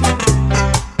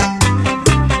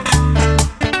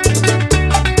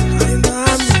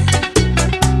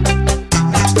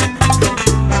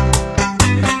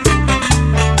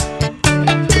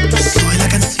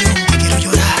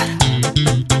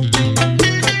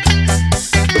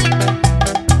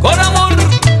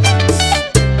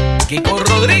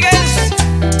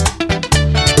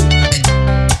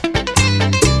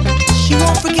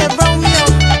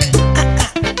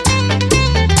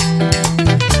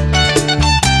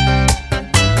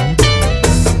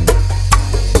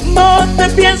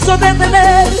 Pienso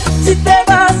detener si te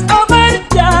vas a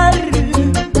marchar,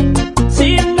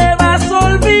 si me vas a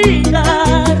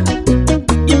olvidar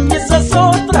y empiezas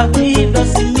otra vida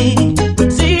sin mí.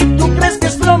 Si tú crees que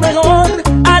es lo mejor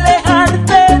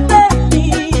alejarte de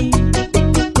mí,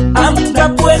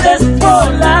 anda, puedes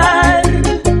volar.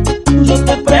 Yo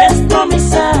te presto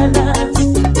mis alas,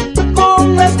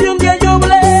 con las que un día yo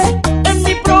volé en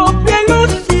mi propia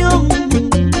ilusión,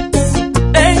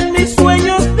 en mis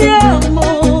sueños de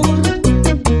amor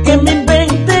que me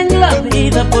inventen la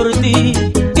vida por ti.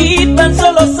 Y tan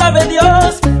solo sabe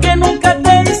Dios que nunca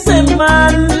te hice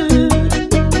mal.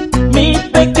 Mi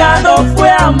pecado fue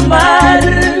amar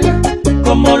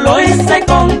como lo hice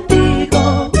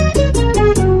contigo,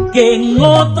 que en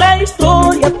otra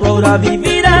historia tú ahora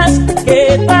vivirás,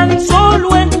 que tan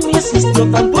solo en mí existió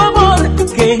tanto amor,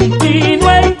 que en ti no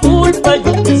hay culpa.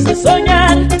 Yo quise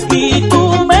soñar y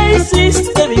tú me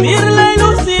hiciste vivir la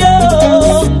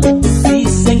ilusión.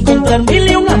 Quise encontrar mil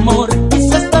y un amor,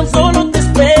 quizás tan solo te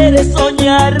esperes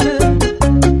soñar.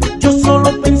 Yo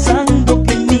solo pensando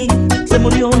que en mí se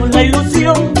murió la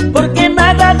ilusión, porque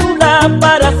nada dura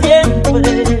para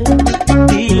siempre.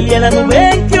 Dile a la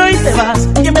nube que hoy te vas,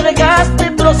 que me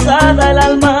dejaste trozada el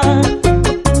alma.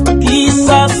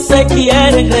 Quizás se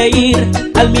quieren reír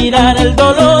al mirar el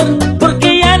dolor,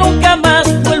 porque ya nunca más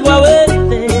vuelvo a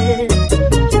verte.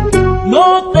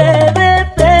 No te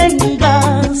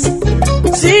detengas,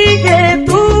 sigue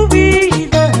tu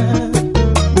vida,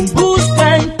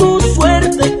 busca en tu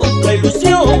suerte otra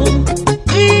ilusión,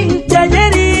 hincha y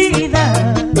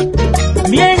herida,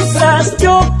 mientras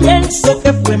yo pienso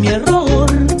que fue mi error,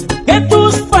 que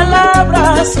tus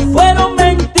palabras fueron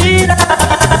mentiras.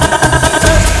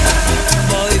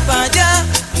 Voy para allá,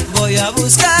 voy a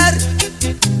buscar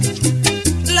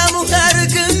la mujer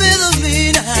que me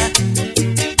domina.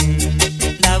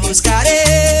 La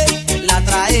buscaré, la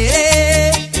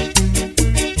traeré,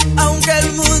 aunque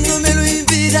el mundo me lo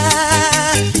impida.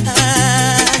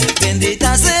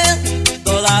 Benditas sean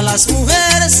todas las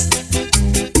mujeres,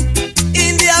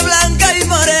 india, blanca y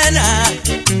morena,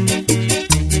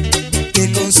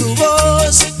 que con su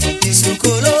voz y su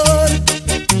color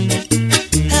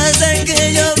hacen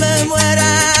que yo me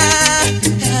muera.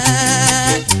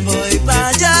 Voy para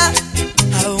allá,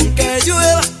 aunque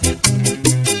llueva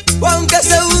o aunque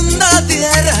se hunda la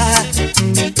tierra.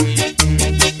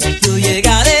 Yo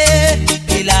llegaré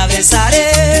y la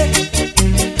besaré,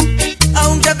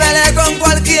 aunque pelee con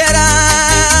cualquiera.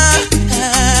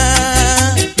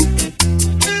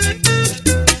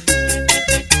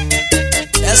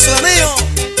 Eso es mío.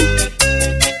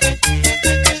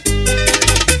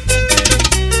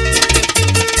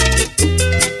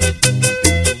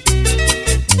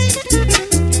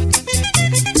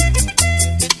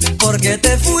 Porque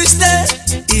te fuiste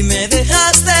y me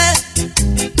dejaste,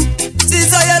 si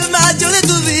soy el macho de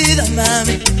tu vida,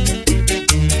 mami.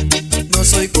 No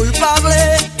soy culpable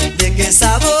de que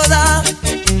esa boda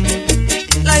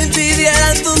la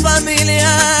impidieran tu familia.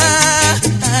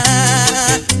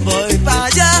 Voy para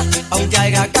allá, aunque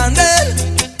haya candel,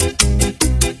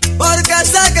 porque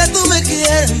sé que tú me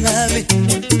quieres, mami.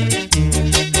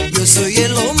 Yo soy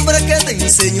el hombre que te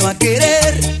enseñó a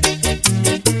querer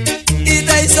y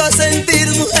te hizo sentir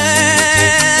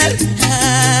mujer.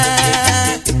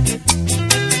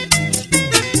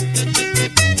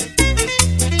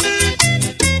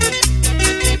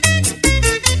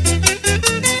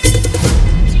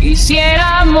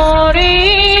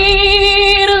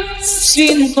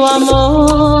 sin tu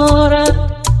amor,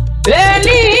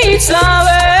 Elizabeth,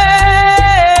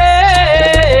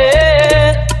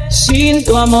 sin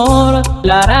tu amor,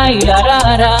 la ra y la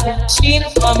ra, sin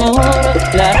tu amor,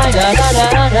 la ra y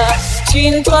la ra,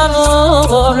 sin tu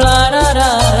amor, la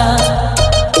ra.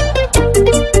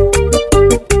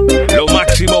 Lo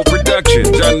Máximo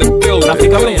Productions on the building. Rafi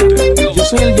Cabrera, yo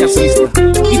soy el jazzista.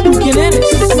 ¿Y tú quién eres?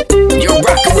 You're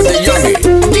rocking with the youngin',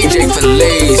 DJ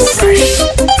Feliz Fresh.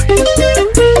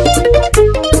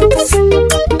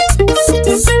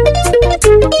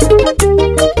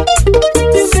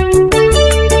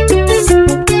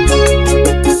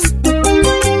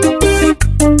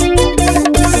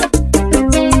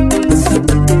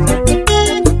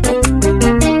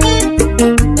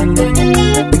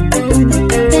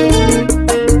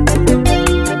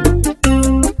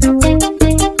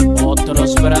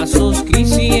 Otros brazos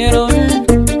quisieron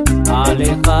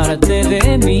alejarte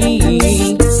de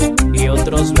mí y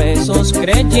otros besos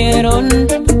creyeron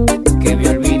que me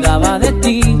olvidaba de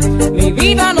ti. Mi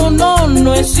vida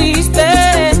no existe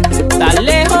tan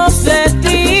lejos de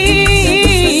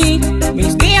ti.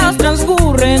 Mis días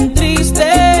transcurren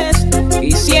tristes,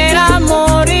 quisiera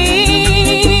morir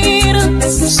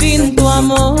sin tu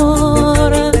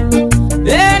amor,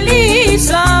 Elizabeth,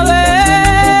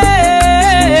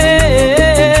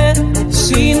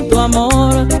 sin tu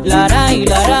amor, la ra y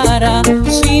la ra,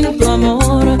 sin tu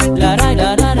amor, la ra y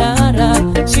la ra,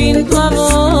 sin tu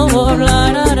amor,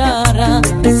 la ra.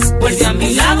 Vuelve a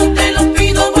mi lado, te lo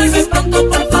pido, vuelve pronto,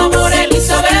 por favor,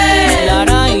 Elizabeth, la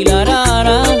ra y la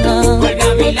ra. Vuelve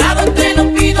a mi lado, te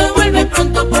lo pido, vuelve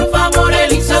pronto, por favor,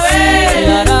 Elizabeth,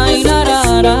 la ra y la ra.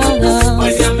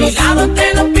 Vuelve a mi lado,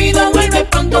 te lo pido, vuelve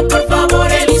pronto, por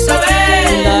favor,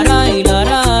 Elizabeth, la ra y la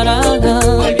ra.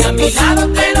 Vuelve a mi lado,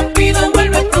 te lo pido,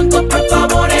 vuelve pronto, por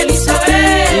favor,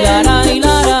 Elizabeth, la ra y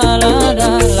la ra, la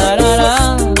ra, la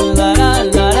ra, la ra,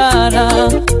 la ra,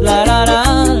 la ra,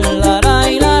 la ra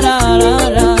y la ra,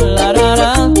 la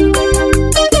ra.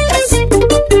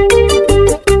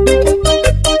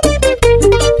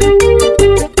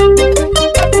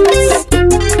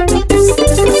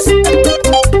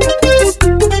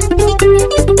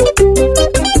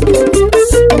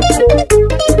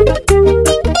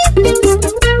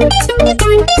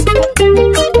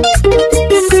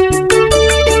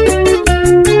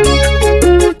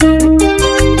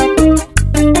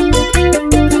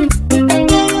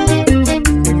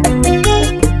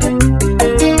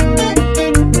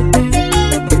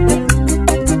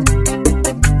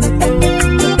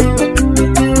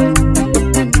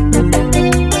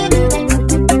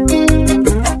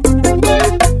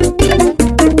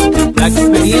 La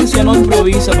experiencia no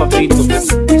improvisa, papito.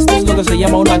 Esto es lo que se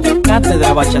llama una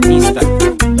cátedra bachatista.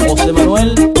 José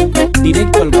Manuel,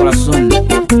 directo al corazón.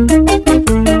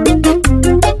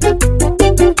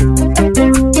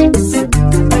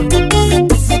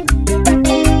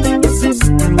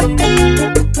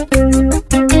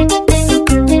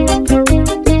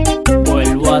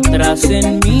 Vuelvo atrás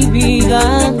en mi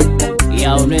vida y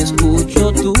aún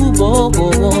escucho tu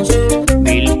voz.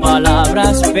 Mil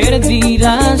palabras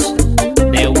perdidas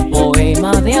de un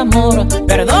poema de amor.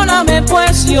 Perdóname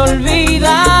pues si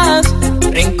olvidas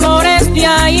rencores de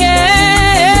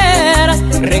ayer.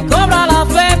 Recobra la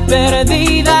fe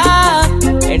perdida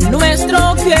en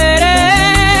nuestro querer.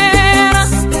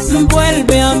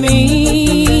 Vuelve a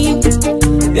mí,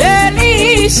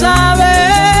 Elizabeth.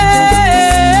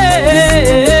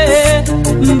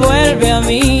 Vuelve a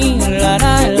mí, la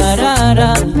ra, la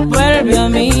ra. Vuelve a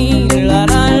mí, la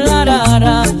ra, la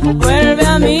ra. Vuelve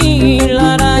a mí,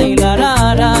 la ra y la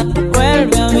ra.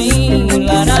 Vuelve a mí,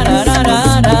 la ra,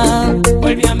 ra.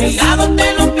 Vuelve a mi lado,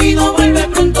 te lo pido, vuelve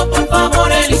pronto, por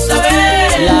favor,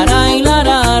 Elizabeth, la ra y la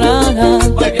ra.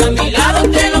 Vuelve a mi lado,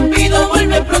 te lo pido,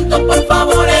 vuelve pronto, por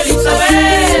favor,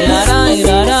 Elizabeth, la ra y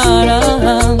la ra.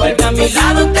 Vuelve a mi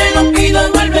lado, te lo pido,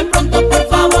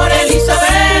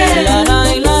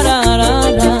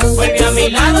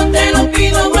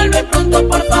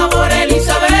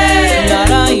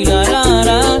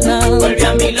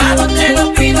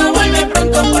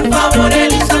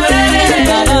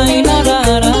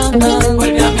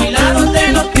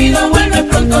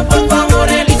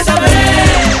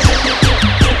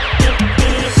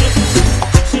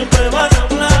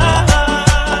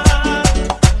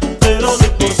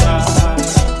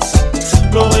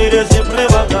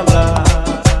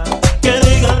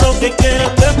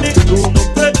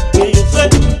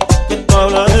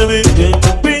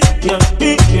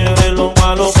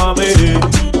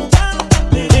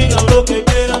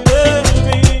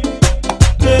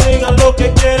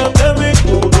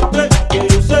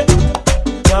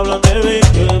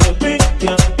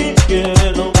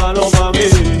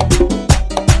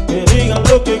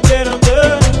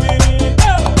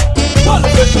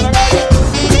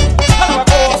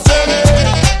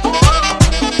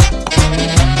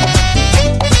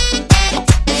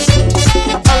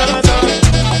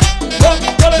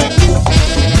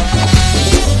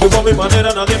 a mi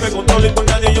manera, nadie me controla y por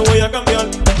nadie yo voy a cambiar.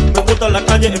 Me gusta la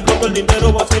calle, exploto el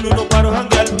dinero, vacilo y no paro a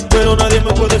janguear. Pero nadie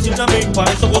me puede decir a mí,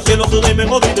 para eso gocé, lo sudé y me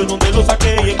jodí. De donde lo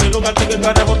saqué y en qué lugar te que el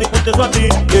carajo te cuente eso a ti.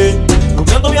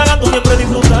 Rumbeando, viajando, siempre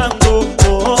disfrutando.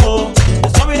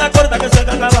 Esa vida corta que se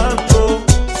está acabando.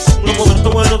 Los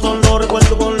momentos buenos son los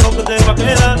recuerdos con los que te va a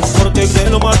quedar. Porque que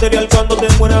lo material cuando te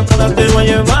mueras nada te va a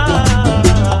llevar.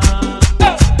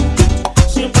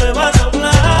 Siempre van a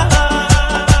hablar,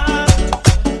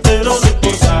 pero no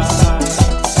importa.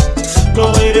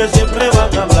 Los aires siempre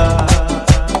van a hablar.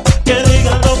 Que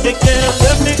digan lo que quieran de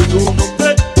mí. Tú no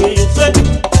crees que yo sé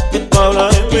que tú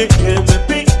hablas de mí, que me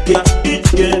pica y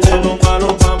tiene lo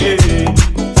malo para mí.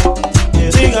 Que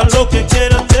digan lo que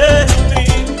quieran de mí.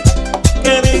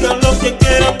 Que digan lo que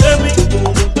quieran de mí. Tú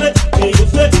no crees que yo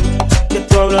sé que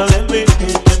tú hablas de mí, que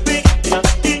me pica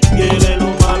y tiene lo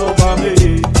malo para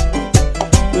mí.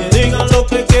 Que digan lo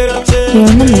que quieran de mí. You're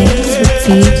in the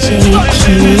mix with DJ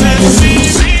Q.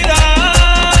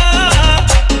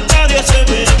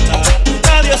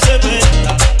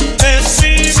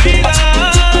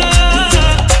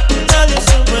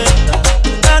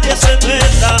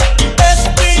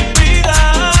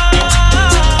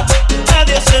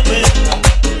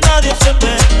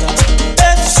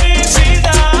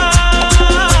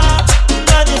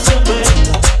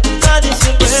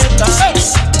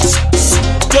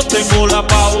 Tengo la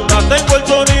pauta, tengo el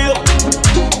sonido.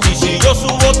 Y si yo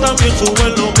subo, también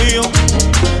suben lo mío.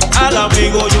 Al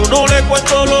amigo yo no le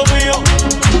cuento lo mío,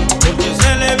 porque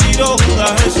se le viró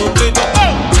Judas Jesucristo.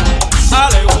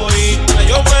 Al egoísta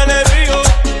yo me le río,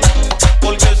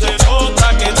 porque se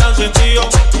nota que tan sencillo.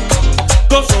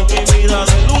 Gozo mi vida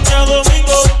de lunes a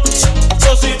domingo.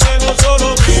 Yo sí me gozo lo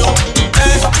mío.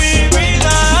 Es mi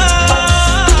vida.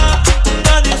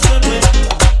 Nadie se meta,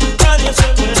 nadie se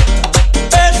meta.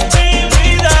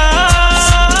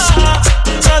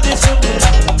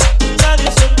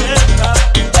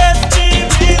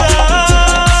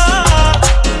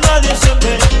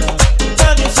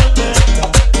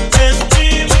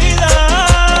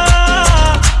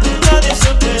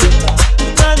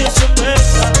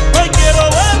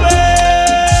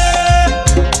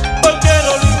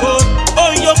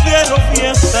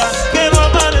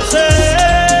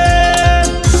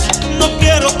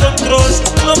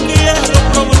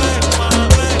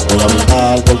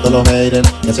 Por todos los haters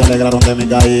que se alegraron de mi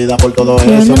caída, por todo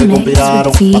eso me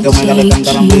conspiraron pa' que Omega le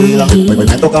cantaran vida. Hoy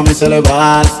me toca a mí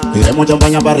celebrar, tiremos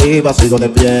champaña para arriba, sigo de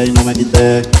pie y no me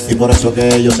quité. Y por eso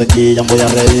que ellos se quillan, voy a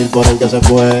reír por el que se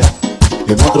fue.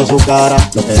 Que muestro su cara,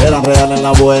 los que eran reales en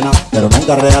la buena, pero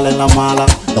nunca reales en la mala.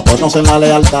 Los conocen la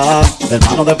lealtad,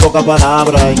 hermanos de poca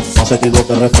palabra. Y no se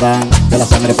equivoque el refrán, que la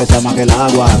sangre pesa más que el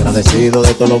agua. Agradecido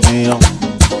de todo lo mío,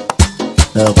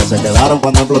 de los que se quedaron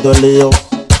cuando explotó el lío.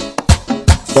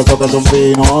 Todo que son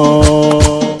finos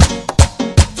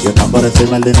y están por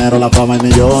encima el dinero, la fama y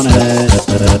millones.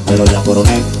 Pero ya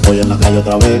coroné, voy en la calle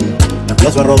otra vez.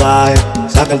 Empiezo el rodaje,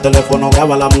 saca el teléfono,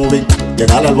 graba la movie,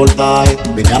 llegale al voltaje.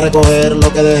 Vine a recoger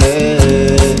lo que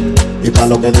dejé. Y para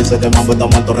lo que dice que Mambo está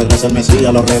muerto, regresa el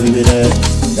Mesías, lo reviviré.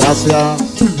 Gracias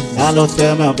a los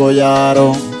que me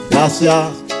apoyaron, gracias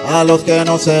a los que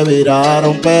no se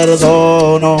viraron,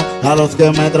 perdono a los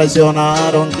que me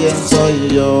traicionaron. ¿Quién soy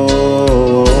yo?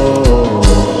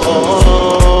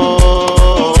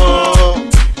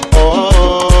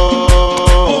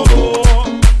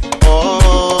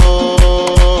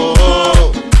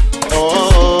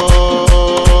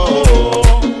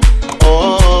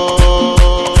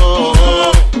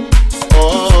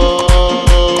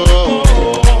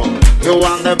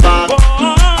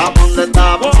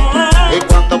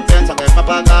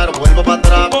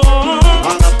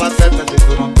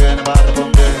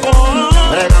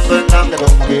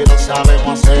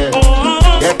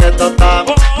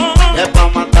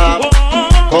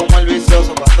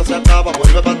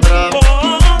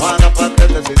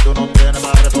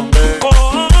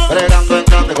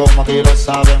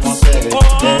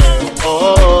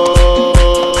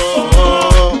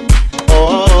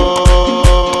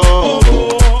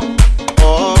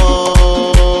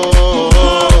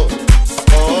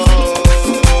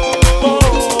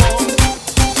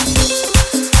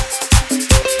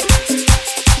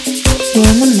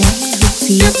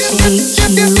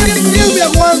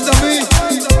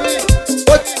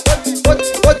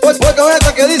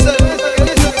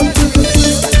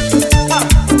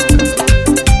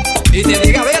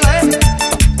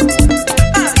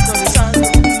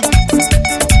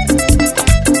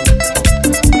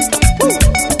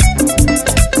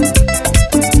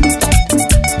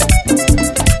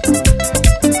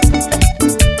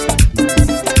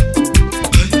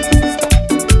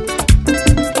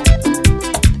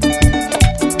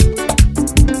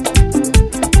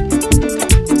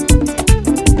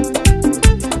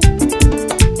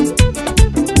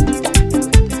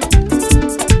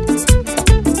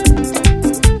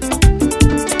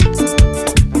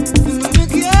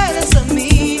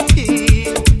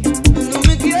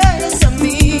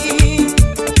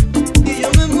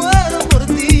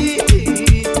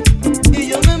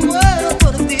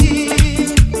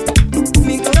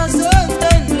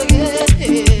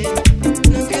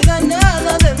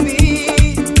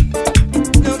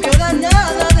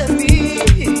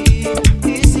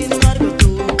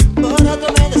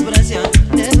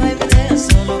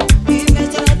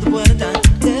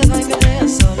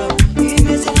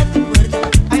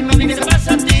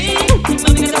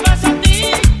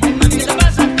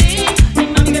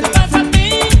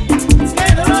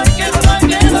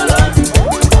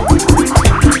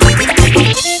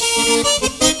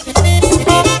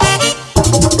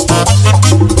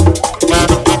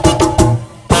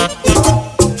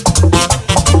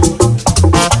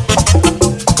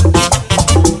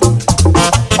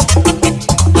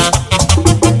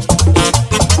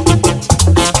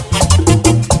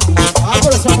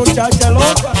 muchacha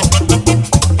loca.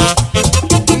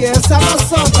 Y esa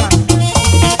nosotras.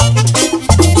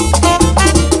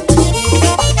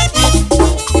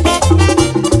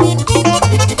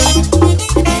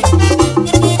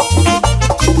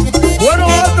 Bueno,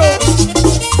 alto.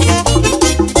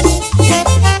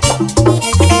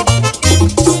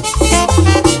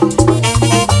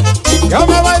 Yo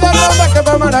me voy de ronda que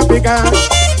vamos a picar.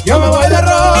 Yo me voy de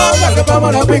ronda que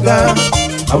vamos a picar.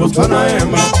 A buscar una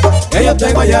hembra que yo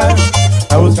tengo allá.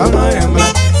 A buscar una hembra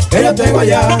que yo tengo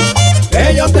allá.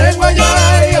 Que yo tengo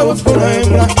allá y a buscar una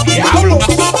hembra. ¡Diablo!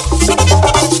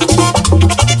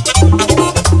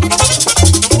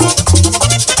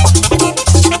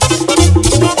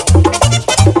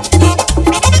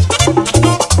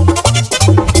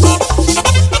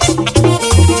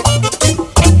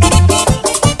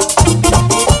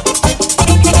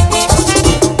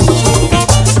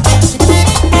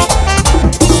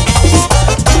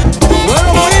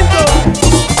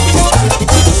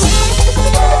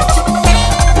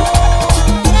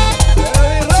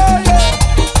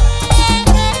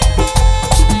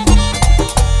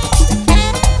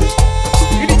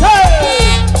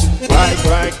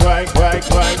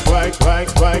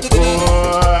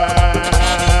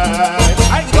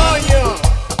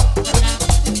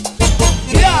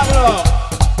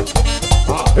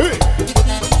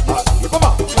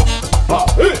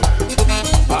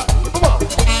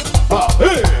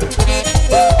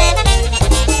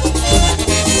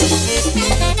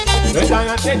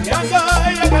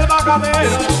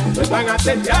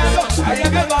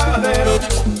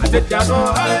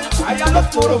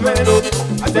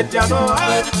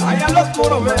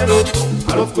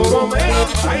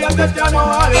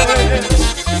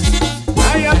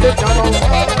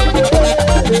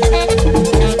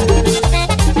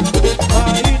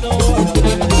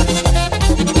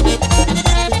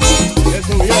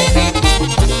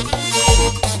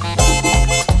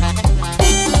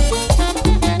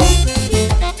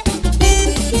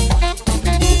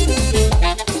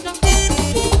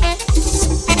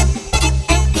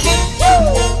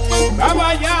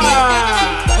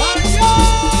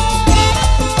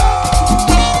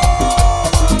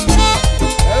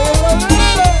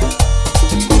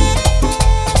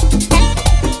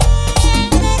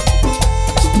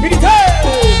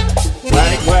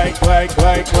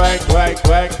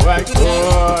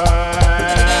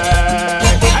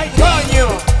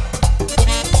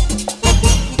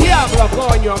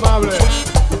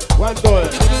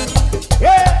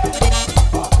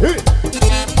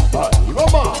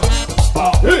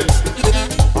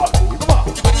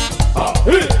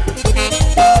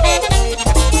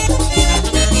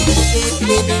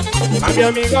 mi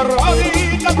amigo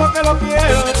Robby, tanto que lo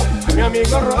quiero. A mi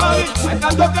amigo Robby, hay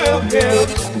tanto que lo quiero.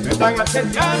 Me están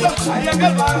acechando ahí en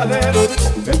el bagadero.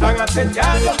 Me están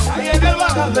acechando ahí en el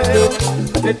bagadero.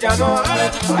 Acechando a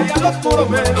Alex, ahí a los puros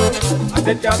menos.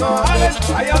 Acechando a Alex,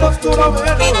 ahí a los puros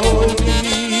menos.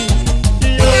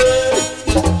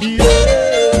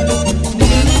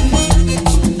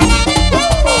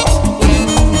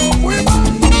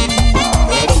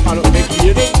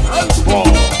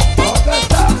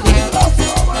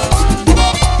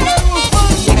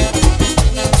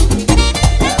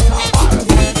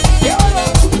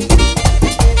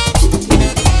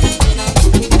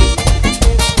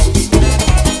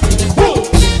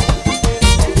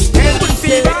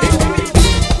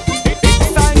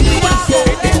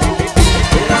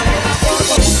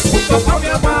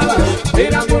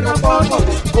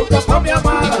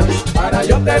 Para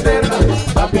yo tenerla,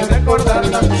 también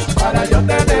recordarla. Para yo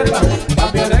tenerla,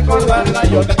 también recordarla.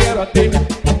 Yo te quiero a ti,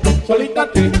 solita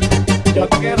a ti. Yo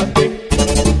te quiero a ti,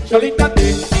 solita a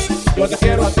ti. Yo te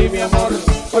quiero a ti, mi amor,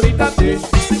 solita a ti.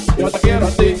 Yo te quiero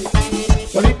a ti,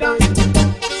 solita.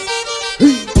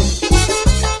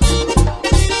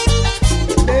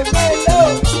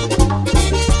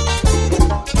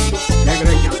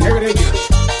 ¡Qué greña!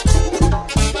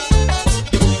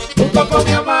 Junto con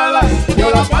mi amada, yo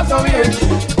la paso bien.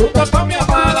 Junto con mi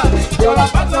amada, yo la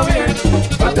paso bien.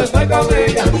 Cuando estoy con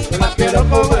ella, yo la quiero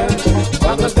comer.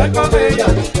 Cuando estoy con ella,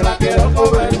 yo la quiero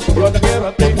comer. Yo te quiero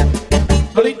a ti,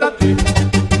 solita a ti.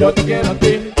 Yo te quiero a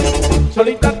ti,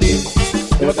 solita a ti.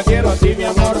 Yo te quiero a ti, mi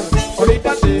amor,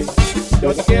 solita a ti.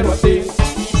 Yo te quiero a ti,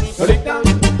 solita.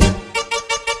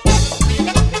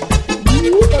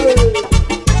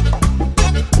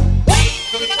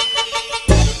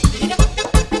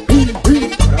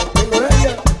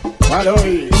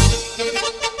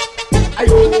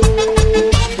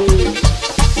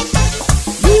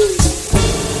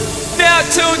 Now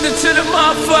tuned into the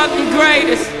motherfucking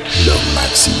greatest. Lo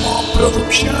Máximo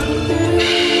Production.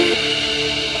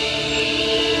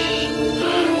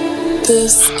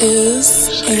 This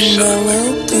is a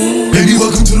melody. Baby,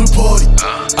 welcome to the party.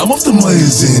 I'm off the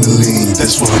Myers and the lean.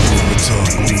 That's why I'm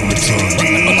retarded.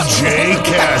 J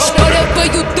Casper. Whatever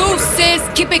you do, sis,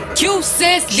 keep it cute,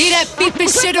 sis. Leave that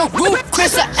beeping shit on roof,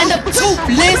 Chris, I end up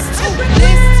toothless.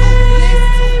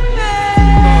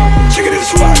 Check it in the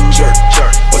spot, jerk,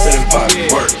 jerk. What's that in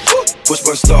pocket? Work. Push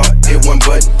button start, hit one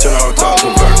button, turn on top,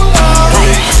 convert.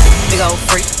 Big old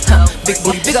freak, big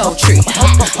booty, big old tree.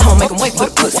 I'ma make 'em wait for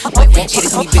the pussy. Hit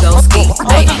it to me, big old ski.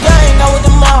 Hey, gang, I was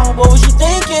the mall, what was you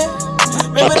thinking?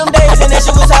 Remember them days and that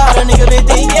shit was hard, a nigga been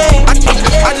thinking.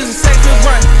 I just a sexist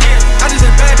run, I just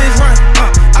a bad bitch run.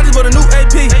 I just bought a new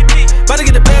AP, about to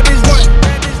get the bad bitch run.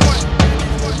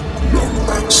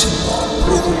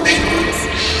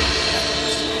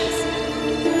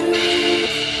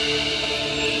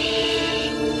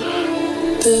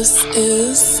 This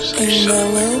is a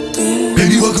melody.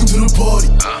 Baby, welcome to the party.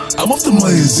 I'm off the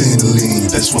Myers and the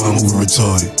lean. That's why I'm over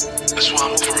retarded.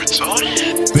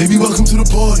 Baby, welcome to the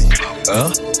party.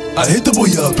 I hit the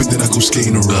boy up and then I go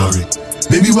skating a Rari.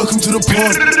 Baby, welcome to the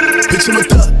party. Bitch, I'm a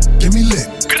thot, get me lit.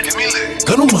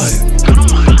 Gun on my head.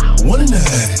 One in the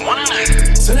head.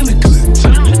 Send in the clip.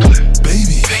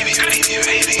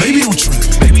 Baby, don't trip.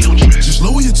 Just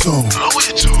lower your tone.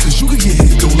 Cause you can get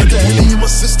hit. Don't let that hit in my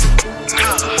system.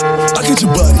 I get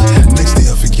your body. Next day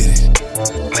I forget it.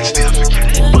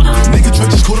 Nigga Dre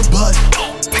just caught a body.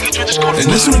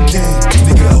 And this one again,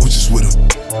 nigga, I was just with him.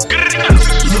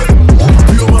 Look,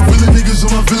 be on my villain niggas,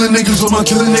 on my villain niggas, on my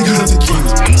killing niggas, that's the kings.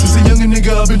 Since a younger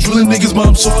nigga, I've been drilling niggas,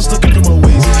 mom, so I'm stuck up in my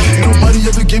ways. Ain't nobody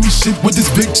ever gave me shit with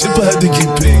this big chip, I had to get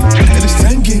paid. And it's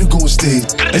 10K to go and stay.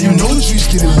 And you know the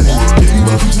streets getting laid. Baby,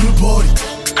 welcome to the party.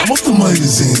 I'm off the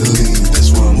Myers and the lean,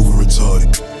 that's why I'm over retarded.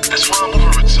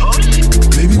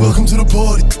 Baby, welcome to the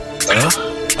party.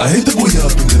 I hit the boy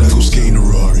up and then I go skating a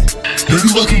Rari. Baby,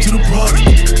 welcome to the party.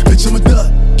 Bitch, I'm a thot,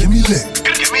 get me lit.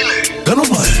 Gun on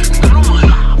my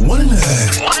head. One in the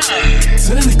head.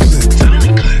 Send in the clip.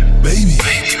 Baby,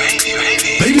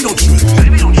 don't trip.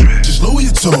 Just lower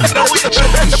your tone.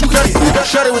 Cause you got it.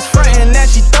 Shorty was frontin'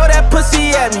 that she throw that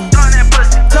pussy at me.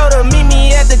 Told her meet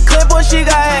me at the clip, boy, she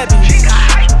got happy.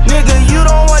 Nigga, you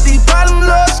don't want these problems,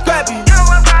 little scrappy.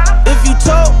 If you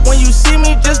told when you see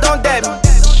me, just don't dab me.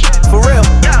 For real,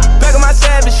 back on my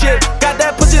savage shit. Got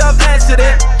that pussy off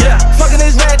accident. Yeah, fucking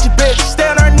this ratchet bitch. Stay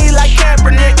on her knee like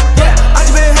Kaepernick. Yeah, I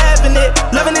just been having it.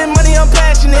 Loving it, money, I'm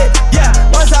passionate. Yeah,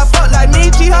 once I fuck like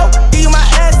me, G-Ho, give you my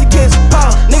ass to kiss.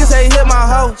 Pause. Niggas say hit my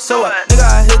hoe, so what? Nigga,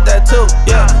 I hit that too.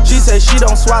 Yeah, she say she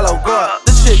don't swallow. Girl,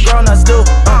 this shit grown ups do.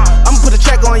 I'ma put a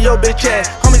check on your bitch ass.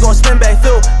 Homie gon' spin back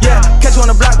through. Yeah, catch you on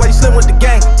the block while you slim with the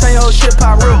gang. Turn your whole shit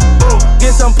pop real.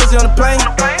 Get some pussy on the plane.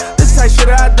 This type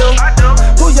shit that I do.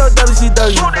 Who your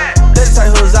WCW? That the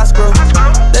type hoes I screw.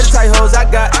 That the type hoes I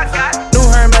got. New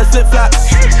Hermes flip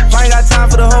flops. I ain't got time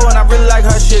for the hoe and I really like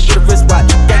her shit. Get a wristwatch.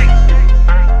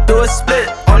 Do a split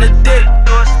on the dick.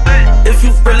 If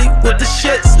you really with the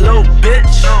shits, little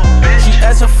bitch. She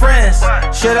asked her friends,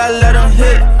 should I let them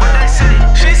hit?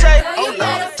 She say,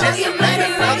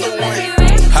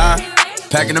 huh?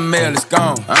 Packing the mail, it's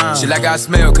gone. She like I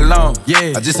smell cologne.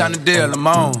 Yeah, I just signed the deal, I'm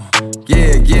on.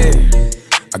 Yeah.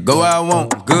 I go where I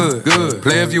want, good.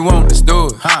 Play if you want, let's do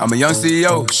it. I'm a young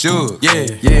CEO, sure. Yeah.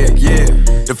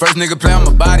 The first nigga play,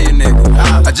 I'ma body a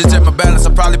nigga. I just check my balance,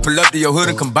 I probably pull up to your hood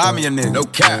and come buy me a nigga. No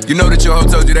cap. You know that your hoe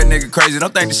told you that nigga crazy.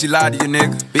 Don't think that she lied to you,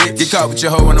 nigga. Bitch. Get caught with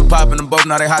your hoe when I'm popping them both.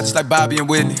 Now they hot just like Bobby and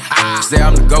Whitney. Say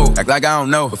I'm the GOAT, act like I don't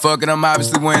know. But fuck it, I'm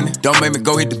obviously winning. Don't make me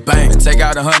go hit the bank and take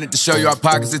out 100 to show you our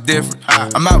pockets is different.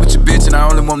 I'm out with your bitch and I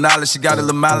only want knowledge. She got a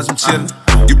little mileage, I'm chillin'.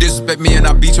 You disrespect me and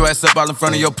I beat your ass up all in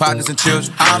front of your partners and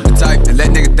children. I'm the type that let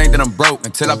nigga think that I'm broke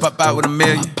until I pop out with $1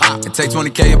 million. And take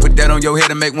 20K and put that on your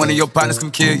head and make one of your partners come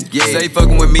kill you. Yeah. Say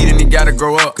fucking with me, then he gotta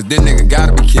grow up, cause this nigga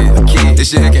gotta be killed. This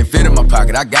shit can't fit in my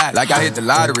pocket, I got it. Like I hit the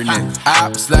lottery, nigga.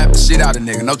 I slap the shit out of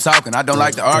nigga, no talking, I don't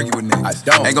like to argue with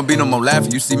niggas. Ain't gonna be no more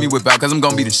laughing, you see me whip out, cause I'm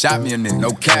gonna be the shot me a nigga.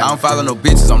 No cap, I don't follow no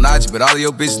bitches on IG, but all of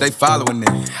your bitches, they following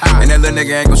nigga. And that little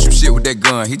nigga ain't gonna shoot shit with that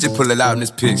gun, he just pull it out in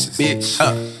his pictures. Bitch,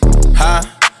 huh?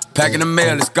 Packing the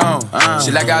mail, it's gone.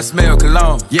 She like I smell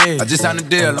cologne. Yeah, I just signed the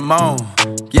deal, I'm on.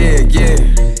 Yeah.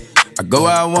 I go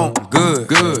where I want, good.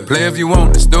 Play if you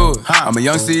want, let's do it. I'm a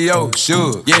young CEO,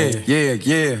 sure.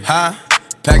 Yeah. Huh?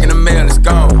 Packing the mail, it's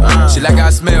gone. She like I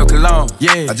smell cologne.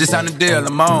 Yeah, I just signed the deal,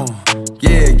 I'm on.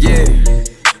 Yeah.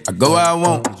 I go where I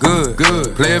want, good.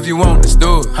 Play if you want, let's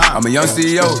do it. I'm a young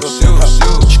CEO, sure.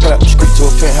 Street to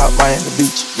a penthouse, Miami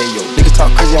Beach. Niggas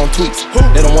talk crazy on tweets.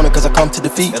 They don't want it cause I come to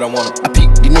defeat. I peep,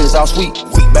 these niggas all sweet.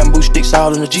 Bamboo sticks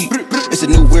all in the Jeep. It's a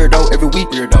new weirdo every week.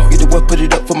 Either one put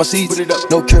it up for my seeds.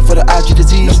 No cure for the IG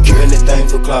disease. No cure anything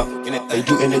for clout. They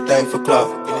do anything for clout.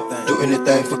 Do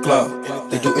anything for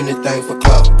clout. They do anything for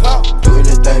clout. Do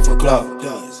anything for clout.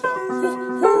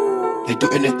 They do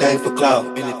anything for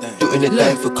clout. Do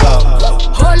anything for clout.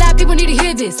 Whole lot of people need to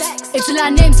hear this. It's a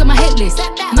lot of names on my hit list.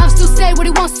 Mom still say what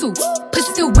he wants to.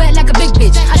 Pussy still wet like a big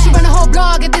bitch. I should run a whole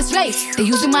blog at this rate. They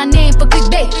using my name for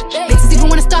clickbait. Bitches even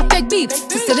wanna start fake beef.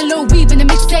 To sell a little weave in the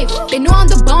mixtape. They know I'm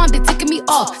the bomb, they taking me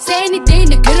off. Say anything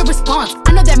to get a response.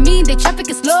 I know that mean they traffic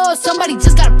is slow. Somebody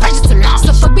just gotta purchase to launch.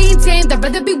 So for being tamed, I'd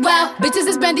rather be wild. Bitches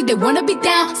is bendy, they wanna be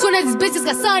down. Soon as these bitches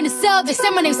got something to sell, they say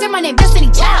my name, Destiny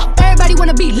Child. Everybody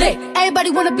wanna be lit,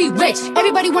 everybody wanna be rich,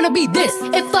 everybody wanna be this.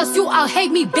 If us you out,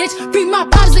 hate me, bitch. Read my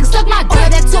problems like suck my dick. All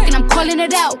that talking, I'm calling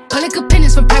it out. Public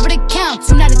opinions from private accounts.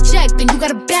 You not a check, then you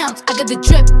gotta bounce. I got the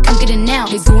drip, come get it now.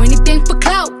 They do anything for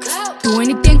clout, do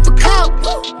anything for clout.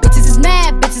 Bitches is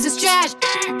mad, bitches is trash.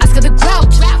 Ask her the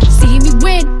grouch. See me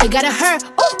win, they gotta hurt.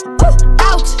 Ooh, ooh,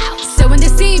 ouch. So when they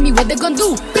see me, what they gon'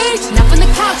 do? Bitch, not from the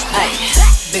couch. Ay,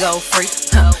 big old freak,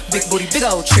 big booty, big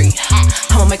old tree.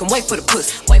 I'ma make 'em wait for the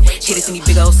pussy. Hit it in these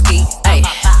big old ski. Ay,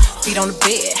 feet on the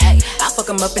bed. I fuck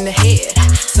him up in the head.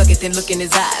 Suck it, then look in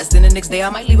his eyes. Then the next day I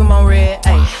might leave him on red.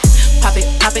 Ay, pop it,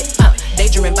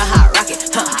 daydreaming by hot rocket.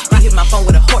 He hit my phone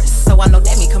with a horse, so I know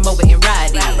that me come over and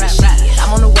ride it. Shit,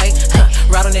 I'm on the way.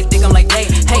 Ride on that dick, I'm like, hey.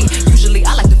 Usually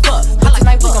I like to fuck, but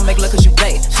tonight we gon' make love 'cause you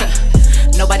paid.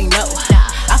 Nobody know.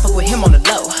 I fuck with him on the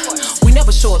low. We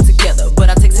never show up together, but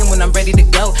I text him when I'm ready to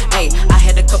go. Hey, I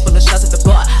had a couple of shots at the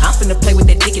bar. I'm finna play with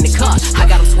that dick in the car. I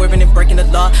got him swerving and breaking the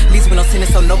law. Leaves me no sinning,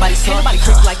 so nobody saw. Ain't nobody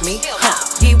creep like me,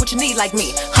 Yeah, what you need like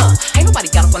me, Ain't nobody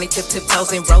got up on their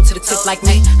tiptoes and roll to the tip like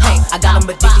me, I got him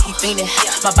addicted, he fiendin'.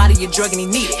 My body a drug and he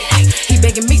need it. He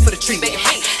begging me for the treatment.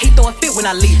 He throwing fit when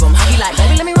I leave him. He like,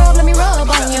 baby, let me rub on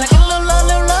you. Like a little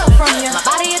love from you. My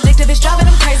body addictive, it's driving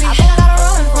him crazy. I think I gotta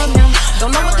run from him.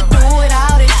 Don't know what to do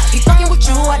without it. He fucking with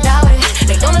you, I doubt it.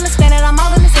 They don't understand that I'm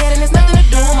all in his head and there's nothing to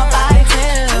do with my body.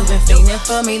 You've been fiending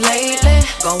for me lately,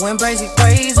 going crazy.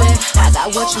 I got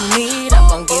what you need, I'm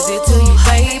gon' give it to you,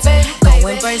 baby.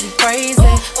 Going crazy,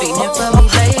 fiending for me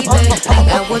lately. I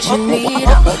got what you need,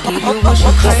 I'ma give you what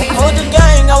you crazy. I was the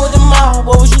gang, I was the mob,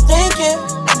 what was you thinking?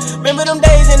 Remember them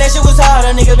days and that shit was hard,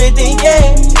 a nigga been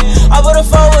thinking. I put a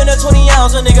 4 in a 20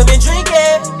 ounce, a nigga been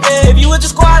drinking. If you with the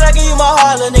squad, I give you my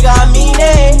heart, little nigga, I mean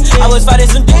it. I was fighting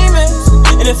some demons,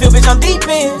 in the field, bitch, I'm deep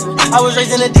in. I was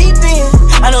raised in the deep end,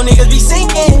 I know niggas be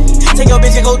sinking. Take your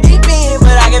bitch and go deep in,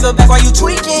 but I give it back while you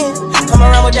tweaking. Come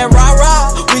around with that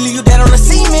rah-rah, we leave you dead on the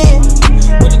cement.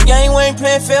 With the game, we ain't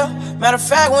playing fair. Matter of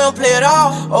fact, we don't play it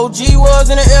all. OG was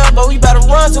in the air, but we better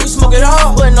run till we smoke it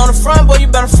all. Putting on the front, boy, you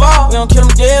better fall. We don't kill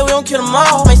them dead, we don't kill them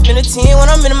all. Might spend a 10 when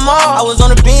I'm in the mall. I was on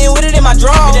the beam with it in my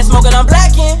draw. Hit that smoking, I'm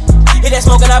blacking. Hit that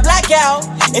smoking, I black out.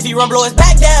 If he run, blow his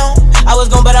back down. I was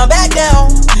gon' but I'm back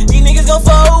down. These niggas gon'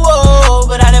 fall, whoa,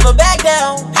 but I never back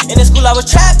down. In the school I was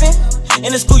trapping. In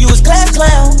the school you was class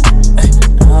clown. Hey,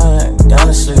 down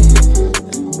to sleep.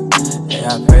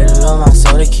 Yeah, I pray to Lord my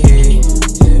soul to keep.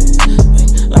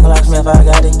 Like a locksmith, I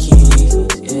got the keys,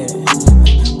 yeah.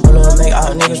 Pull up, make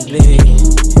all niggas bleed.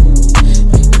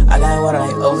 I got water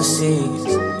like overseas,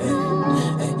 yeah.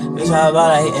 Bitch, how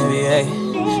about like NBA,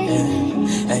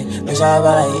 yeah. Bitch, how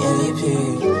about like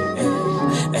MVP,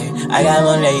 yeah. I got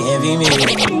money, they envy me. I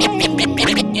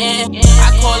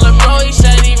call him bro, he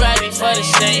said he ready for the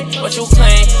shit. What you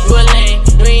claim? You a lame,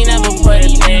 you ain't never put a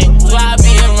thing. Why I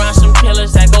be around some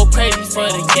killers that go crazy for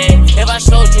the game? If I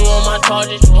showed you on my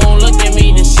target, you won't look at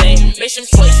me the same. Made some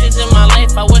choices in my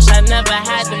life, I wish I never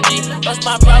had to make. Lost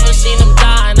my brother, seen him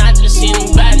die, and I just seen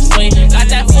him bad his way. Got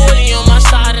that 40 on my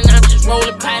side, and I'm just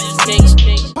rolling past his things.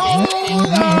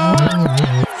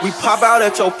 We pop out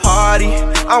at your party,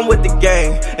 I'm with the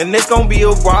gang, and it's gon' be a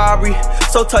robbery.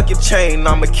 So tuck your chain,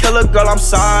 I'm a killer, girl, I'm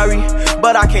sorry,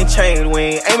 but I can't change. We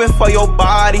ain't aiming for your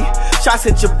body, shots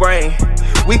hit your brain.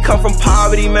 We come from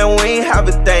poverty, man, we ain't have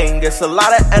a thing. It's a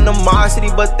lot of animosity,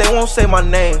 but they won't say my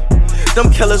name. Them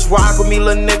killers rock with me,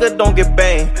 little nigga, don't get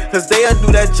banged. Cause they'll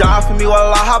do that job for me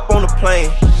while I hop on the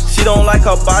plane. She don't like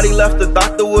her body, left the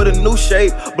doctor with a new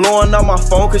shape. Blowing up my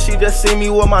phone cause she just see me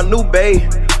with my new babe.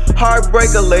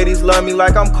 Heartbreaker ladies love me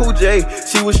like I'm Cool J.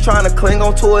 She was trying to cling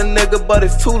on to a nigga, but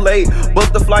it's too late.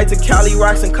 Booked the flight to Cali,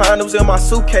 rocks and condoms in my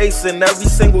suitcase. And every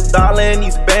single dollar in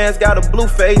these bands got a blue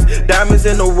face. Diamonds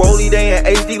in the rollie, they in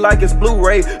HD like it's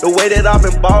Blu-ray. The way that I've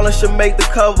been ballin' should make the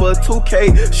cover of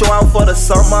 2K. Show out for the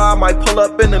summer, I might pull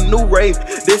up in a new rave.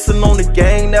 Dissin' on the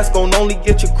gang, that's gon' only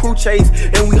get your crew chase.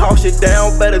 And we haul shit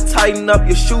down, better tighten up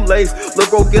your shoelace.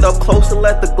 Look, go get up close and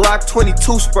let the Glock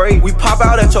 22 spray. We pop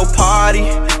out at your party,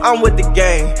 I'm with the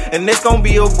gang, and it's gon'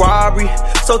 be a robbery.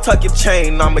 So tuck your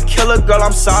chain, I'm a killer, girl,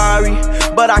 I'm sorry,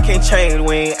 but I can't change.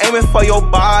 We ain't aiming for your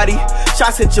body,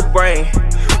 shots hit your brain.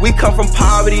 We come from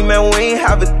poverty, man, we ain't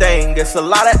have a thing. It's a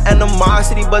lot of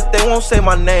animosity, but they won't say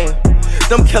my name.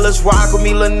 Them killers rock with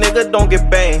me, little nigga, don't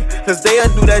get banged. Cause they'll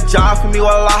do that job for me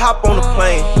while I hop on the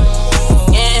plane.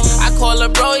 Yeah, I call a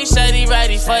bro, he said he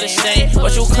ready for the stain.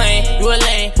 What you claim? You a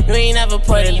lame, you ain't never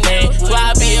put a name. So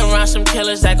I be around some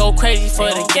killers that go crazy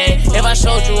for the game. If I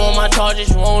showed you all my charges,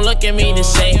 you won't look at me the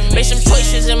same. Made some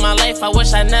choices in my life I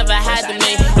wish I never had to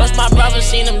make. Lost my brother,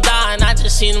 seen him die, and I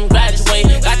just seen him graduate.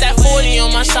 Got that 40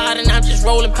 on my side, and I'm just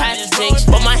rolling past the jakes.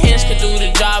 But my hands could do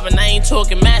the job, and I ain't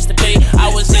talking masturbate. I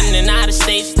was in and out of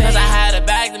states, cause I had a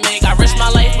bag to make. I risked my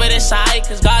life, but it's alright,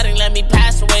 cause God ain't let me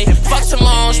pass away. Fuck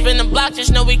tomorrow, spin the block,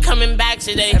 just know we coming back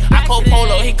today. I call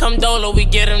Polo, he come Dolo, we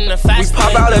get him the fast. We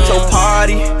pop out at your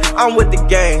party, I'm with the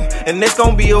gang, and it's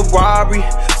gon' be a robbery.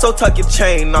 So tuck your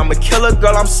chain, I'm a killer,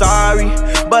 girl, I'm sorry,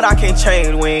 but I can't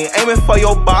change. We ain't aiming for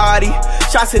your body,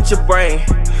 shots hit your brain.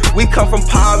 We come from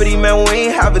poverty, man, we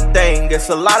ain't have a thing. It's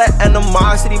a lot of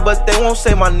animosity, but they won't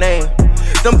say my name.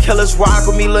 Them killers rock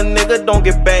with me, little nigga, don't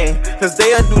get banged. Cause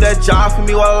they'll do that job for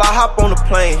me while I hop on the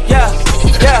plane. Yeah,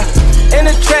 in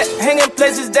the trap, hanging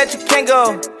places that you can't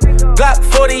go. Glock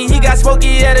 40, he got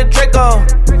smoky at a Draco.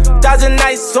 1,000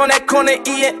 nights on that corner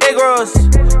eating egg rolls.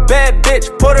 Bad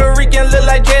bitch, Puerto Rican, look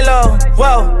like J-Lo.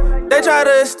 Whoa, they try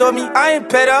to extort me, I ain't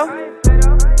pedo.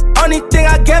 Only thing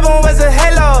I gave him was a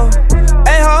halo.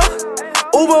 A-ho,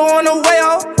 Uber on the way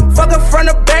ho. Fuck her front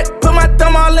or back, put my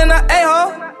thumb all in the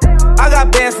A-ho. I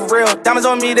got bands for real, diamonds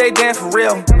on me, they dance for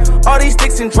real. All these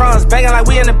sticks and drums, banging like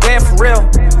we in the band for real.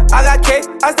 I got cake,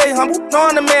 I stay humble, know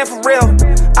I'm the man for real.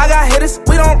 I got hitters,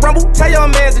 we don't rumble, tell your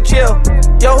mans to chill.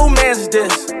 Yo, who mans is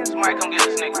this? Somebody come get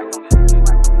this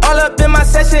nigga. All up in my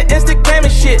session, Instagram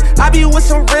and shit. I be with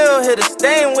some real hitters,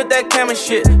 they ain't with that camera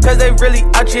shit. Cause they really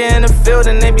out here in the field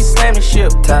and they be slamming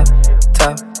shit. Top,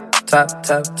 top, top,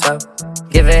 top, top.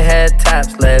 Giving head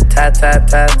taps, lead tat, tat,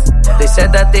 tats. They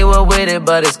said that they were with it,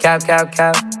 but it's cap, cap,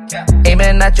 cap.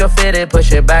 Aiming at your fitted,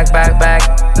 push it back, back, back.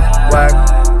 Whack,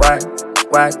 whack,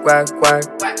 whack, whack, whack.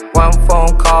 One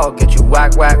phone call, get you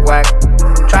whack, whack, whack.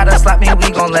 Try to slap me,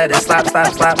 we gon' let it slap, slap,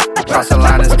 slap. Cross the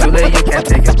line, it's too late, you can't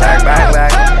take it back, back,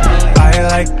 back. I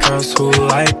like girls who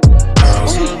like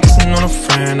girls. Kissing on a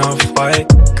friend of white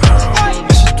girl.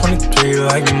 She's 23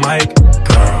 like Mike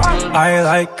girl. I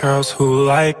like girls who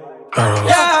like girls.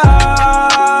 Yeah,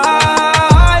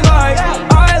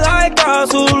 I like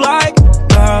girls who like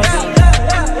girls.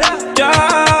 Yeah,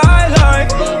 I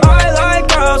like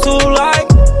girls who like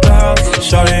girls.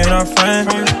 Shorty and her friend,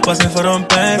 bustin' for them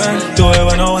bands. Do it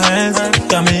with no hands,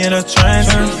 got me in a trance.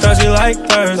 Thursday like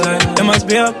Thursday, it must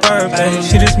be her birthday.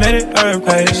 She just made it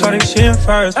earthquake, shorty she in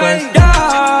first place.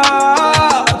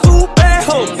 Yeah, too bad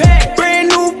hoe, brand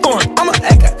new form, I'ma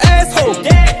act an asshole.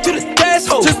 To the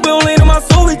asshole, just build lean in my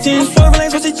soul routine. Swerving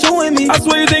lanes, what she chewing me? I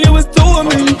swear you think it was two of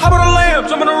me. Hop on the lamp,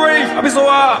 jump on the rave, I be so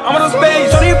high, I'm on the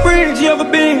space. Shorty free, she have a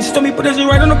beam, she told me put that shit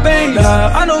right on the base.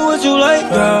 I know what you like,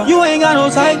 girl. You ain't got no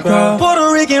type, girl.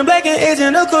 Puerto Rican, black and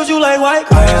Asian, of course you like white,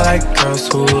 girl. I like girls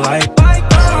who like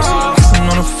girls. Kissing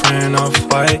on a friend of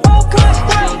white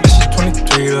girl. She's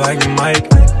 23 like Mike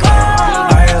girl.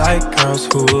 I like girls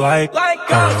who like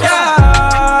girls. Yeah,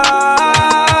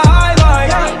 I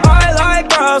like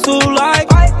girls who like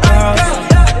girls.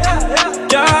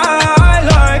 Yeah, I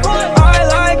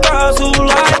like girls who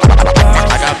like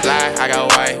girls. I got black, I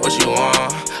got white, what you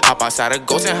want? Hop outside a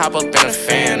ghost and hop up in a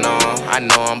fan on. I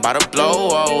know I'm about to blow,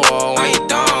 whoa, whoa, when you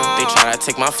done. They try to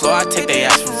take my flow, I take they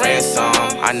ass for ransom.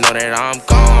 I know that I'm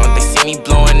gone, they see me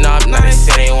blowing up, now they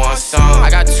say they want some. I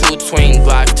got 2 twin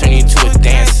Glocks, turn you to a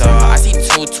dancer. I see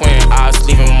 2 twin eyes,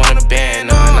 leave him on a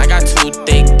banner. And I got 2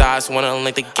 thick thighs, wanna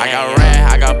link the game. I got red,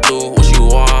 I got blue, what you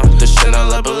want? The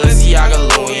Chanel, Balenciaga,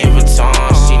 Louis Vuitton.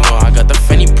 She know I got the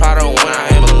Fendi Prada when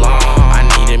I belong. I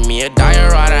needed me a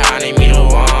diorama, I need me the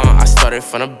one. I started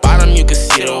from the bottom, you can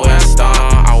see the way I stomp.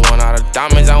 I want all the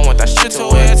diamonds, I want that shit to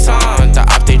wear a ton. The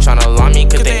op, they tryna lie me,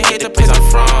 cause they hate the place I'm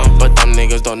from. But them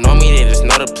niggas don't know me, they just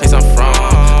know the place I'm from.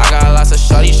 I got lots of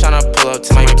shorties tryna pull up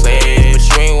to my place.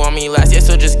 But you ain't want me last year,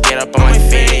 so just get up on my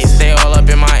face. They all up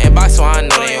in my inbox, so I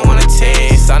know they wanna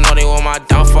taste. I know they want my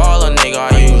downfall, a nigga,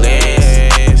 are you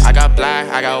list? I got black,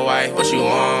 I got white, what you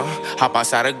want? Hop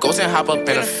outside a ghost and hop up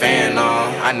in a fan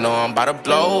on. I know I'm about to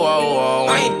blow, whoa, whoa,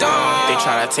 when you done. They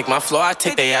try to take my flow, I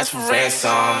take they ass for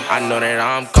ransom. I know that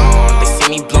I'm gone, they see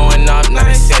me blowing up, now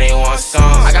they say they want some.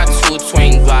 I got 2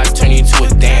 twin Glocks, turn you to a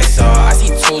dancer. I see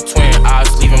 2 twin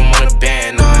eyes, leave him on a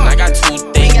banner. And I got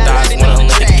 2 thick thighs, wanna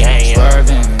lick the game.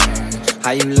 Swerving,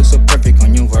 how you look so perfect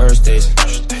on your worst days.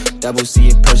 Double C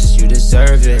it purchase, you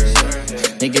deserve it.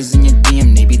 Niggas in your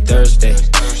DM, they be thirsty.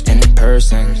 And in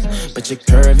person, but you're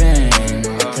curving.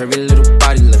 Curvy little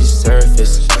body, love your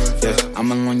surface. Yeah,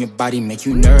 I'm alone, your body make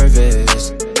you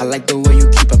nervous. I like the way you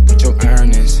keep up with your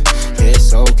earnings. Yeah,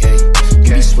 it's okay,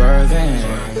 you be swerving.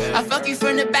 I fuck you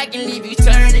from the back and leave you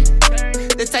turning.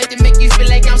 The type to make you feel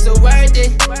like I'm so worth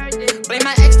it. Blame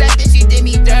my ex, that bitch, she did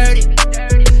me dirty.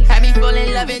 Had me fall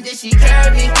in love and then she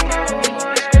curved me.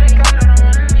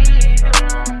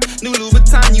 New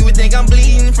Louboutin, you would think I'm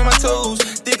bleeding from my toes.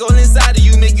 Dick all inside of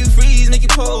you, make you freeze, make you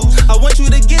pose. I want you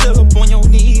to get up on your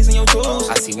knees and your toes.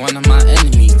 I see one of my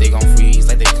enemies, they gon' freeze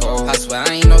like they cold. I swear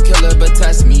I ain't no killer, but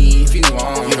test me if you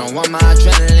want. You don't want my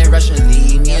adrenaline rush and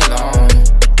leave me alone.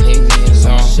 Leave me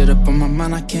alone. Shit up on my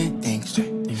mind, I can't think straight.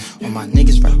 All my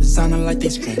niggas rap designer like they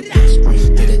scream.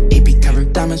 Did an AP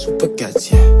covered diamonds with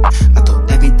baguettes, yeah. I thought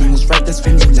everything was right, that's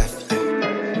when you left,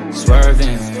 yeah.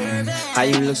 Swerving, how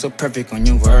you look so perfect on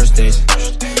your worst days.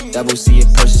 Double C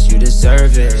it purchase, you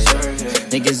deserve it.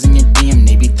 Niggas in your DM,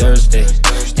 they be thirsty.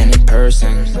 And in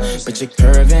person, but you're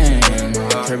curving.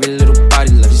 Curvy little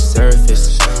body, love your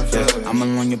surface. Yeah, I'm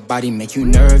alone, your body make you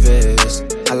nervous.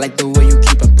 I like the way you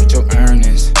keep up with your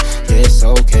earnings. Yeah, it's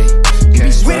okay, you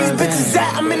be swerving. Where these bitches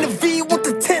at? I'm in the V with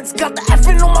the tents. Got the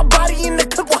effing on my body in the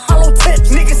clip with hollow tips.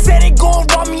 Niggas said they gon'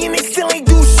 rob me and they still ain't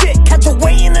do shit. Catch a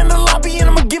weighing in the lobby and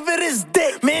I'ma give it his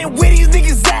dick. Man, where these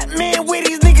niggas at? Man, where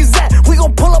these niggas at? We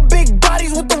gon' pull up big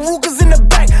bodies with the Rugers in the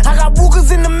back. I got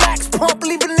Rugers in the max pump,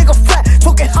 leave a nigga flat.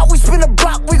 Talking how we spin a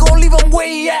block, we gon' leave him where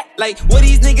he at. Like, where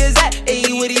these niggas at?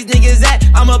 Ayy, where these niggas at?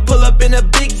 I'ma pull up in a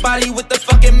big body with the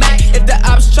fucking Mac. If the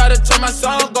ops try to turn my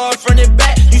song off, run it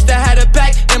back. Used to have a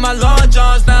pack in my long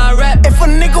johns, now I rap. If a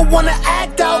nigga wanna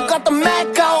act out, got the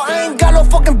Mac out. I ain't got no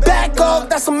fucking back up,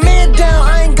 that's a man down.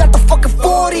 I ain't got the fucking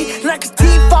 40, knock his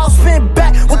teeth out, spin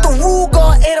back with the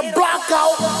Ruger, ate a block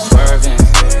out. Swerving,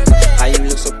 how you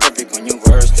look so perfect on your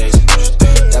worst days.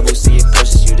 Double C it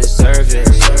purchase, you deserve it.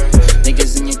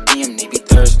 Niggas in your DM, they be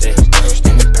thirsty.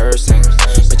 And in person,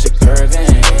 but you're curving.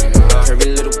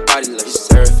 Curvy little body, love your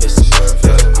surface.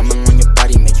 Yeah, I'm alone, your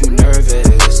body make you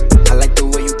nervous. I like the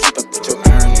way you keep up with your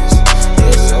earnings.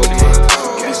 Yeah, it's okay,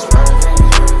 you be swerving.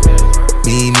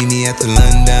 Meet me at the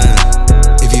London.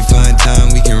 If you find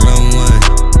time, we can run one.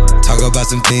 Talk about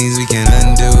some things we can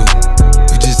undo.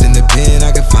 You just in the pen,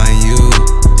 I can find you.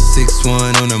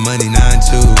 6'1" on the money,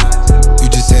 9'2". You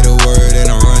just say the word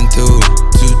and I run through.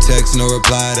 2 texts, no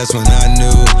reply, that's when I knew.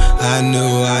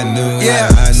 Yeah,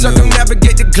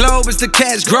 circumnavigate the globe as the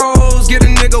cash grows. Get a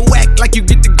nigga whack like you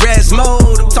get the grass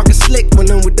mowed. I'm talking slick when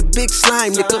I'm with the big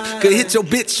slime, nigga. Could hit your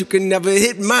bitch, you can never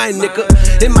hit mine, nigga.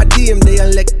 In my DM, they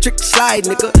electric slide,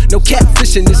 nigga. No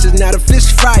catfishing, this is not a fish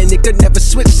fry, nigga. Never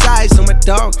switch sides on my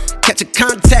dog. Catch a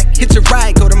contact, hit your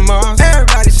ride, go to Mars.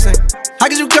 Everybody sing. How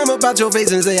could you come about your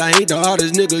face and say I ain't the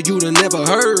hardest nigga you'd have never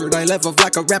heard? I left off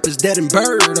like a rapper's dead and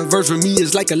bird. A verse for me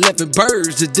is like 11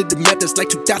 birds. Just did the math, that's like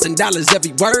 $2,000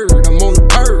 every word. I'm on the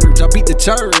purge, I beat the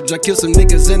church. I killed some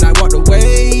niggas and I walked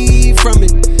away from it.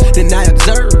 Then I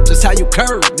observed just how you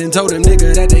curved and told them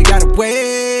nigga that they gotta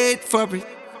wait for it.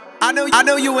 I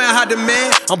know you ain't hot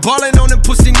demand. I'm ballin' on them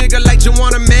pussy nigga like you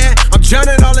want a man. I'm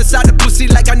drowning all inside the pussy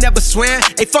like I never swam.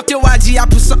 Hey, fuck your IG, I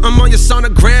put something on your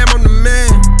sonogram, I'm the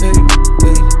man. Hey,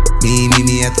 hey. Meet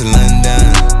me at the London.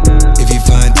 If you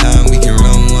find time, we can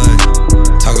run one.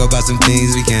 Talk about some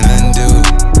things we can undo.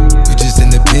 You just in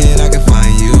the pen, I can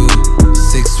find you.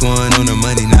 6'1" on the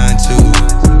money,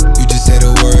 9'2". You just say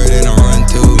the word and I run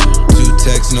through. 2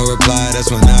 texts, no reply, that's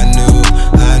when I knew,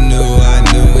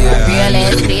 yeah. Real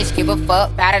ass bitch, give a fuck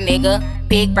about a nigga.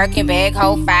 Big Birkin bag,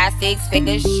 hold 5-6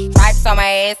 figures. Stripes on my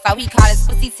ass, so he call his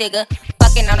pussy tigger.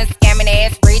 Fucking on a scamming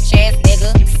ass, rich ass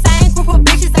nigga. Same group of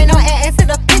bitches, ain't no ass to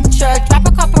the picture. Drop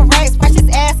a couple racks, watch his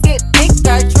ass get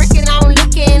bigger. Drinking, I don't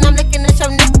licking, I'm looking at your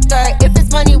nigga. If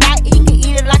it's money right, he can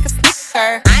eat it like a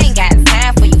snicker. I ain't got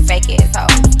time for you fake ass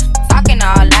hoes. Talking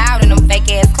all loud in them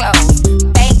fake ass clothes.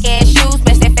 Fake ass shoes,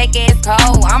 match that fake ass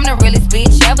coat. I'm the realest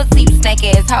bitch ever see you snake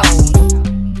ass hoes.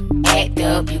 Act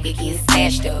up, you could get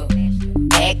snatched up.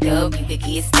 Act up, you could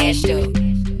get snatched up.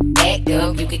 Act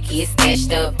up, you could get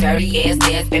snatched up. Dirty ass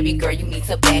dance, baby girl, you need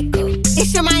to back up.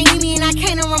 It's your Miami and I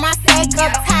can't run my sack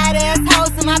up. Tired ass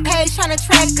hoes in my page tryna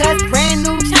track us. Brand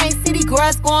new chain city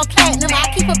girls going platinum.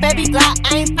 I keep a baby Glock,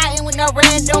 I ain't fighting with no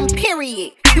random,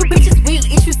 period. You bitches weak,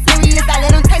 is you serious? I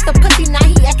let him taste the pussy, now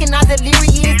he acting all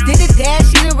delirious. Did a dash,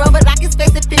 she the rubber like his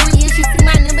face is furious. You see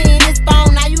my number in his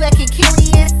phone, now you acting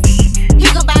curious. He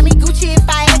gon' buy me Gucci if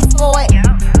I ask for it.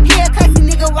 He a classy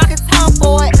nigga rockin' Tom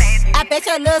for it. I bet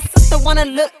your little sister wanna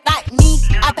look like me.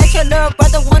 I bet your little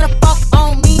brother wanna fuck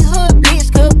on me. Hood bitch,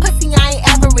 good pussy, I ain't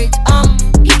average.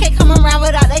 He can't come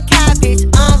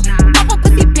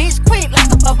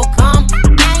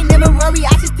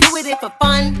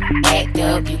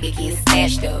up, you could get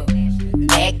smashed up.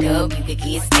 Backed up, you could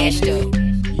get smashed up.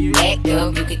 Backed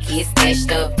up, you could get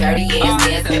smashed up. Dirty ass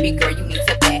ass, baby girl, you need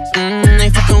to back.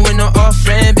 Ain't fucking with no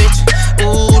off-brand bitch.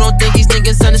 Ooh, don't think these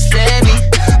niggas understand me.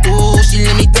 Ooh, she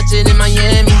let me touch it in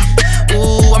Miami.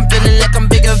 Ooh, I'm feeling like I'm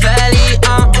Bigger Valley.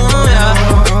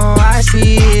 Yeah. I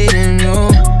see it in you.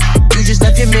 You just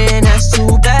left your man, that's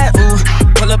too bad. Ooh,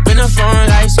 pull up in a foreign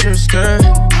like skirt.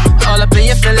 All up in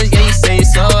your feelings, yeah, you say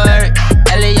it's so hurt.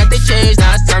 LA they changed,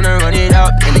 now it's time to run it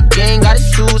up. And the gang got it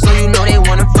too, so you know they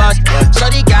wanna fuss. Yeah.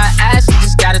 Shorty got ass, she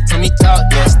just gotta tell me talk.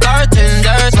 Yeah, star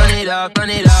tenders, run it up, run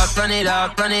it up, run it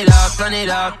up, run it up, run it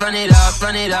up, run it up,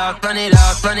 run it up, run it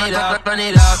up, run it up, run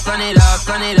it up, run it up,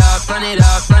 run it up, run it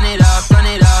up, run it up, run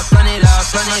it up, run it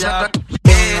up, run it up.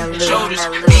 Head, shoulders,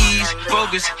 knees,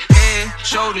 focus. Head,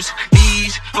 shoulders,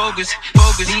 knees, focus,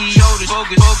 focus. Knees, shoulders,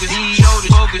 focus, focus. Knees,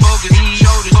 shoulders, focus, focus. Knees,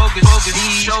 shoulders, focus, focus.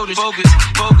 Knees, shoulders, focus,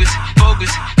 focus,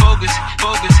 focus, focus,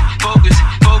 focus, focus,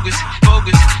 focus,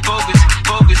 focus, focus,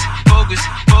 focus, focus,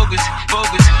 focus,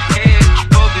 focus. Head,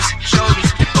 focus, shoulders,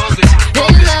 focus.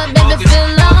 Fill up, baby,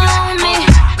 fill on me.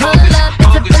 Pull up if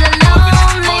you're feeling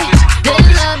lonely.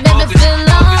 Fill up, baby, fill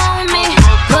on me.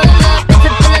 Pull up if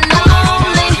you're feeling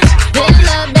lonely. Fill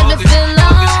up, baby, fill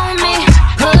on me.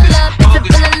 Pull up if you're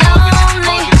feeling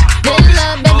lonely. Fill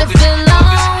up, baby, fill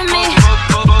on me.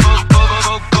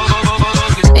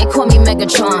 They call me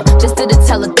Megatron, just did a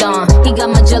telethon. He got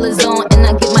my jealous on, and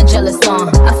I get my jealous on.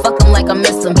 I fuck him like I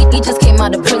miss him. He just came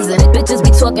out of prison. Bitches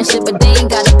be talking shit, but they ain't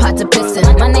got a pot to piss in.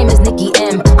 My name is Nicki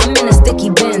M. I'm in a sticky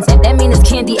Benz. That mean it's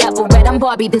candy apple red. I'm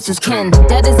Barbie, this is Ken.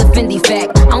 That is a Fendi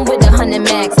fact. I'm with 100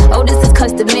 max. Oh, this is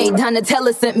custom made.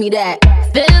 Donatella sent me that.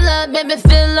 Fill up, baby,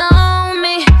 fill on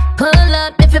me. Pull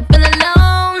up if you're feeling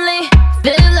lonely.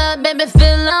 Fill up, baby,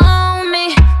 fill on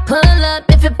me. Pull up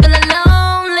if you're feeling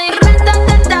lonely.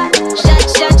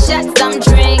 Shot, shots, I'm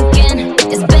drinking.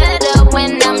 It's better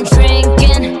when I'm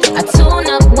drinking. I tune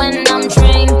up when I'm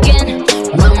drinking.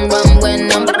 Rum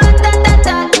when I'm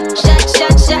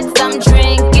Shot, shots, I'm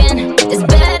drinking. It's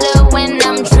better when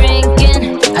I'm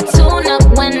drinking. I tune up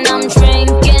when I'm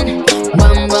drinking.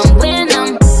 Rum when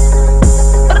I'm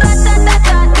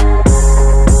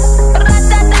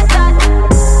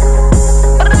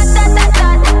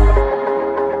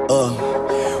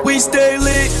We stay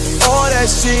lit, all that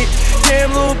shit.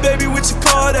 Damn, little baby, what you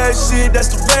call that shit? That's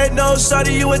the red nose,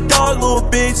 shawty, you a dog, little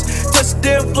bitch. Touch the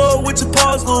damn floor with your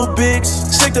paws, little bitch.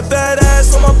 Shake the fat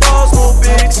ass on my balls, little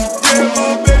bitch. Damn,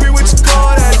 little baby, what you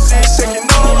call that shit? Shaking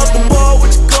all off the wall,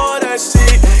 what you call that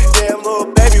shit? Damn,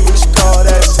 little baby, what you call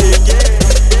that shit?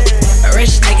 Yeah. A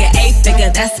rich nigga,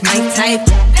 8-figure, that's my type.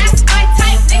 That's my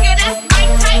type, nigga, that's my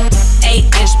type.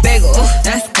 8-inch bagel,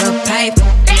 that's the pipe.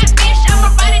 That bitch,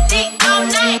 I'ma ride a dick all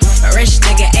night. A rich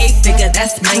nigga, 8-figure,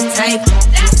 that's my type.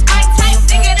 That's my type,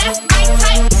 nigga, that's my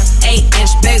type.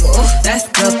 8-inch bagel, that's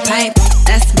the pipe.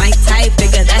 That's my type,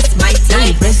 nigga, that's my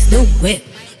type. New wrist, new whip,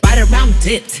 right around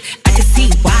dipped. I can see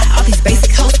why all these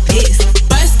basic hoes pissed.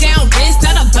 Bust down wrist,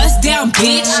 not a bust down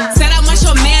bitch. Said I want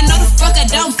your man, no the fuck I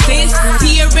don't fist.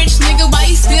 He a rich nigga, why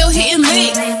he still hitting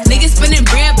licks? Nigga spinning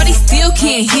bread, but he still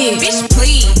can't hit. Bitch,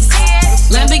 please.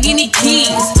 Lamborghini keys,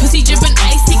 pussy dripping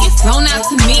ice, he get flown out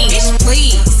to me. Bitch,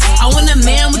 please. I want a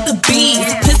man with the bees,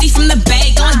 pussy from the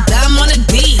bag, going dumb on a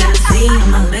D. See on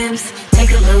my lips,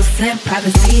 take a little sip,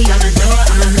 privacy on the door,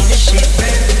 I'ma make the shit burn.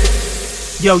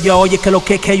 Yo, oye, que lo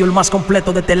que yo el más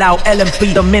completo de este lado,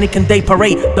 LMP, Dominican Day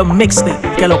Parade, the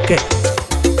mixtape, que lo que.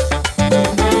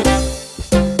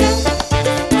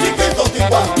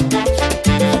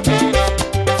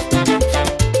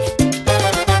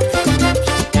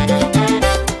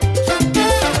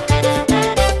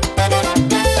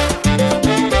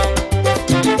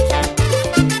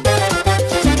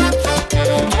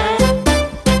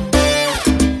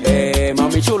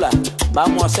 Mami chula,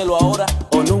 vamos a hacerlo ahora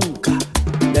o nunca.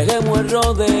 Dejemos el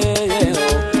rodeo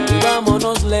y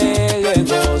vámonos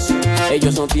lejos.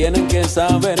 Ellos no tienen que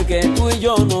saber que tú y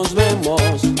yo nos vemos.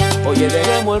 Oye,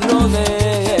 dejemos el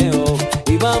rodeo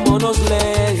y vámonos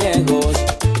lejos.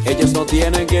 Ellos no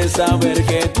tienen que saber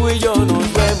que tú y yo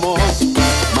nos vemos.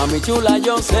 Mami chula,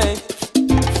 yo sé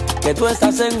que tú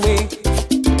estás en mí.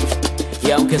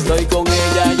 Y aunque estoy con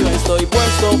ella, yo estoy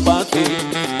puesto pa' ti.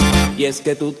 Y es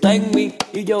que tú estás en mí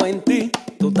y yo en ti.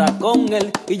 Tú estás con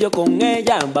él y yo con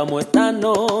ella. Vamos esta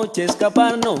noche a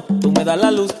escaparnos. Tú me das la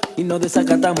luz y nos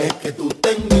desacatamos. Es que tú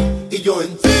estás en mí y yo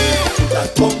en ti. Tú estás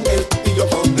con él y yo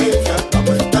con ella.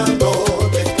 Vamos esta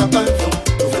noche a escaparnos.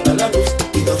 Tú me das la luz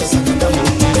y nos desacatamos.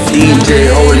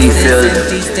 DJ Holyfield.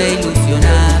 Sentiste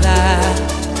ilusionada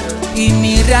y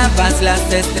mirabas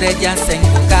las estrellas en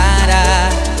tu cara.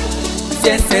 Si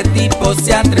ese tipo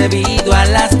se ha atrevido a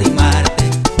lastimarte,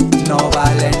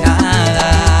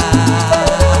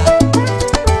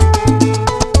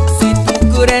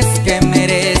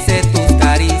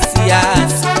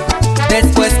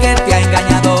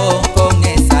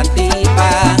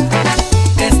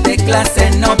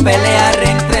 clase, no pelear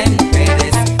entre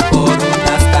mujeres por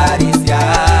unas caricias.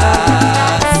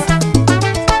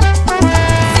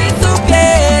 Si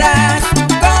supieras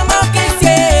cómo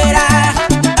quisiera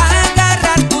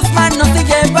agarrar tus manos y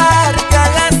llevarte a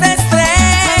las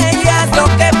estrellas, lo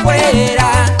que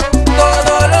fuera,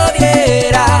 todo lo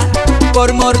diera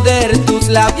por morder tus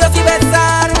labios y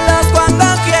besarlos cuando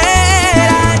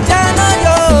quiera. Ya no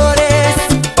llores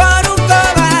por un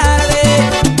cobarde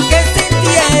que sin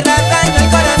tierra daña el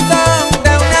corazón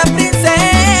de una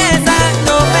princesa.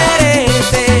 No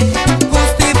merece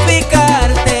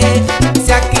justificarte,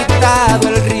 se ha quitado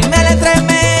el rímel entre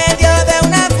medio de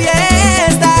una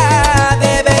fiesta.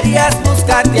 Deberías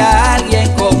buscarte a alguien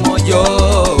como yo.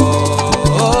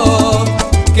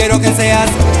 Quiero que seas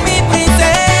mi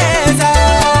princesa.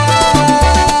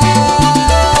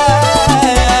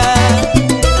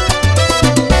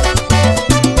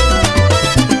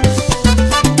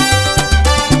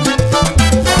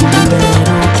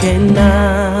 Que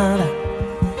nada,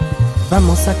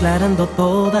 vamos aclarando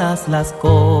todas las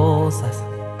cosas.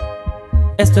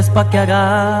 Esto es pa' que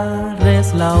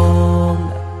agarres la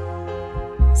onda.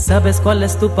 ¿Sabes cuál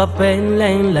es tu papel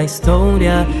en la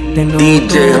historia? Te noto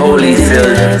DJ Holyfield.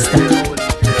 molesta.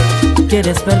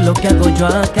 ¿Quieres ver lo que hago yo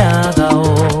a cada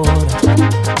hora?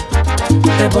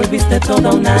 Te volviste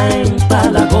toda una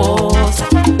empalagosa.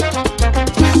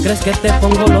 ¿Crees que te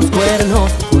pongo los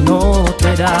cuernos o no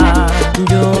te da?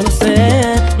 Yo no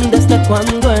sé desde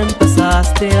cuándo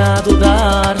empezaste a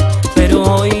dudar, pero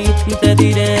hoy te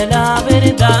diré la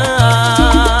verdad.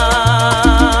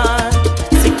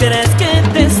 Si crees que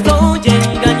te estoy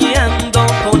engañando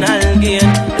con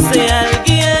alguien, ese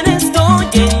alguien estoy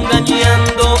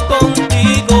engañando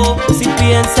contigo. Si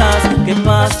piensas que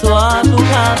paso a tu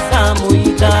casa muy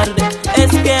tarde,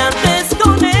 es que antes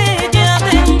con ella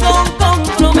tengo un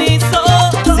compromiso.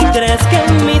 Si crees que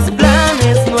en mis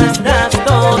planes no estás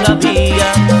todavía,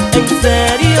 en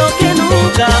serio que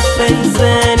nunca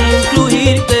pensé en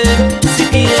incluirte. Si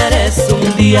quieres un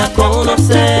día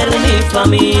conocer mi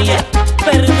familia,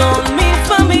 perdón, mi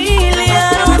familia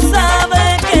no sabe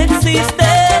que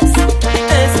existes.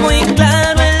 Es muy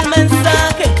claro el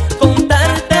mensaje,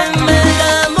 contarte me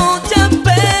da mucha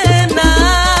pena.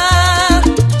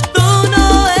 Tú no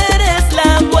eres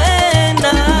la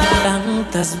buena.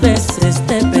 Tantas veces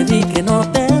te pedí que no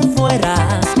te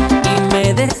fueras y me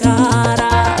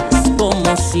dejaras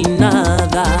como si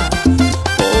nada,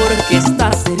 porque esta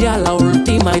sería la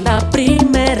última y la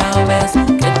primera vez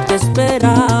que te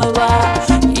esperaba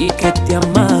y que te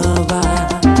amaba.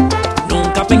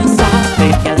 Nunca pensaste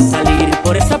que al salir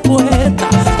por esa puerta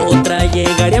otra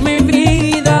llegaría a mi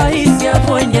vida y se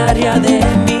adueñaría de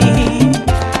mí,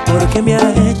 porque me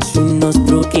ha hecho unos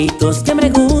truquitos que me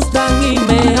gustan y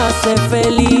me hace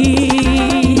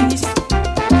feliz.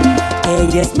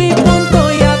 Ella es mi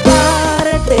punto y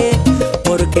aparte,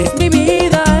 porque es mi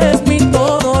vida, es mi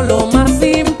todo, lo más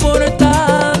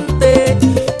importante.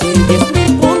 Ella es mi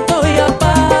punto y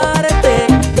aparte,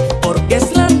 porque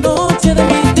es la noche de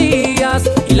mis días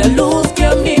y la luz que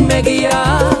a mí me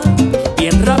guía.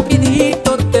 Bien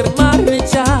rapidito te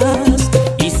marchas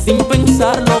y sin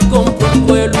pensarlo compro un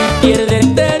vuelo y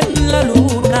piérdete en la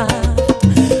luna.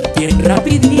 Bien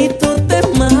rapidito te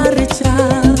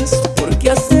marchas,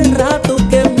 porque hace rato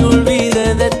que me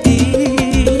olvidé de ti.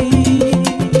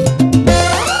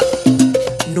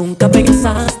 Nunca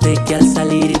pensaste que al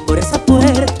salir por esa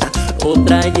puerta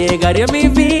otra llegaría a mi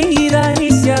vida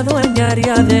y se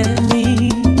adueñaría de mí,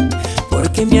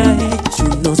 porque me ha hecho